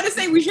just about to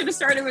say we should have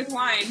started with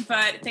wine,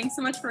 but thanks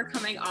so much for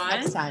coming on.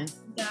 Next time.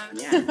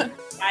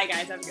 Bye,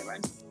 guys. Have a good one.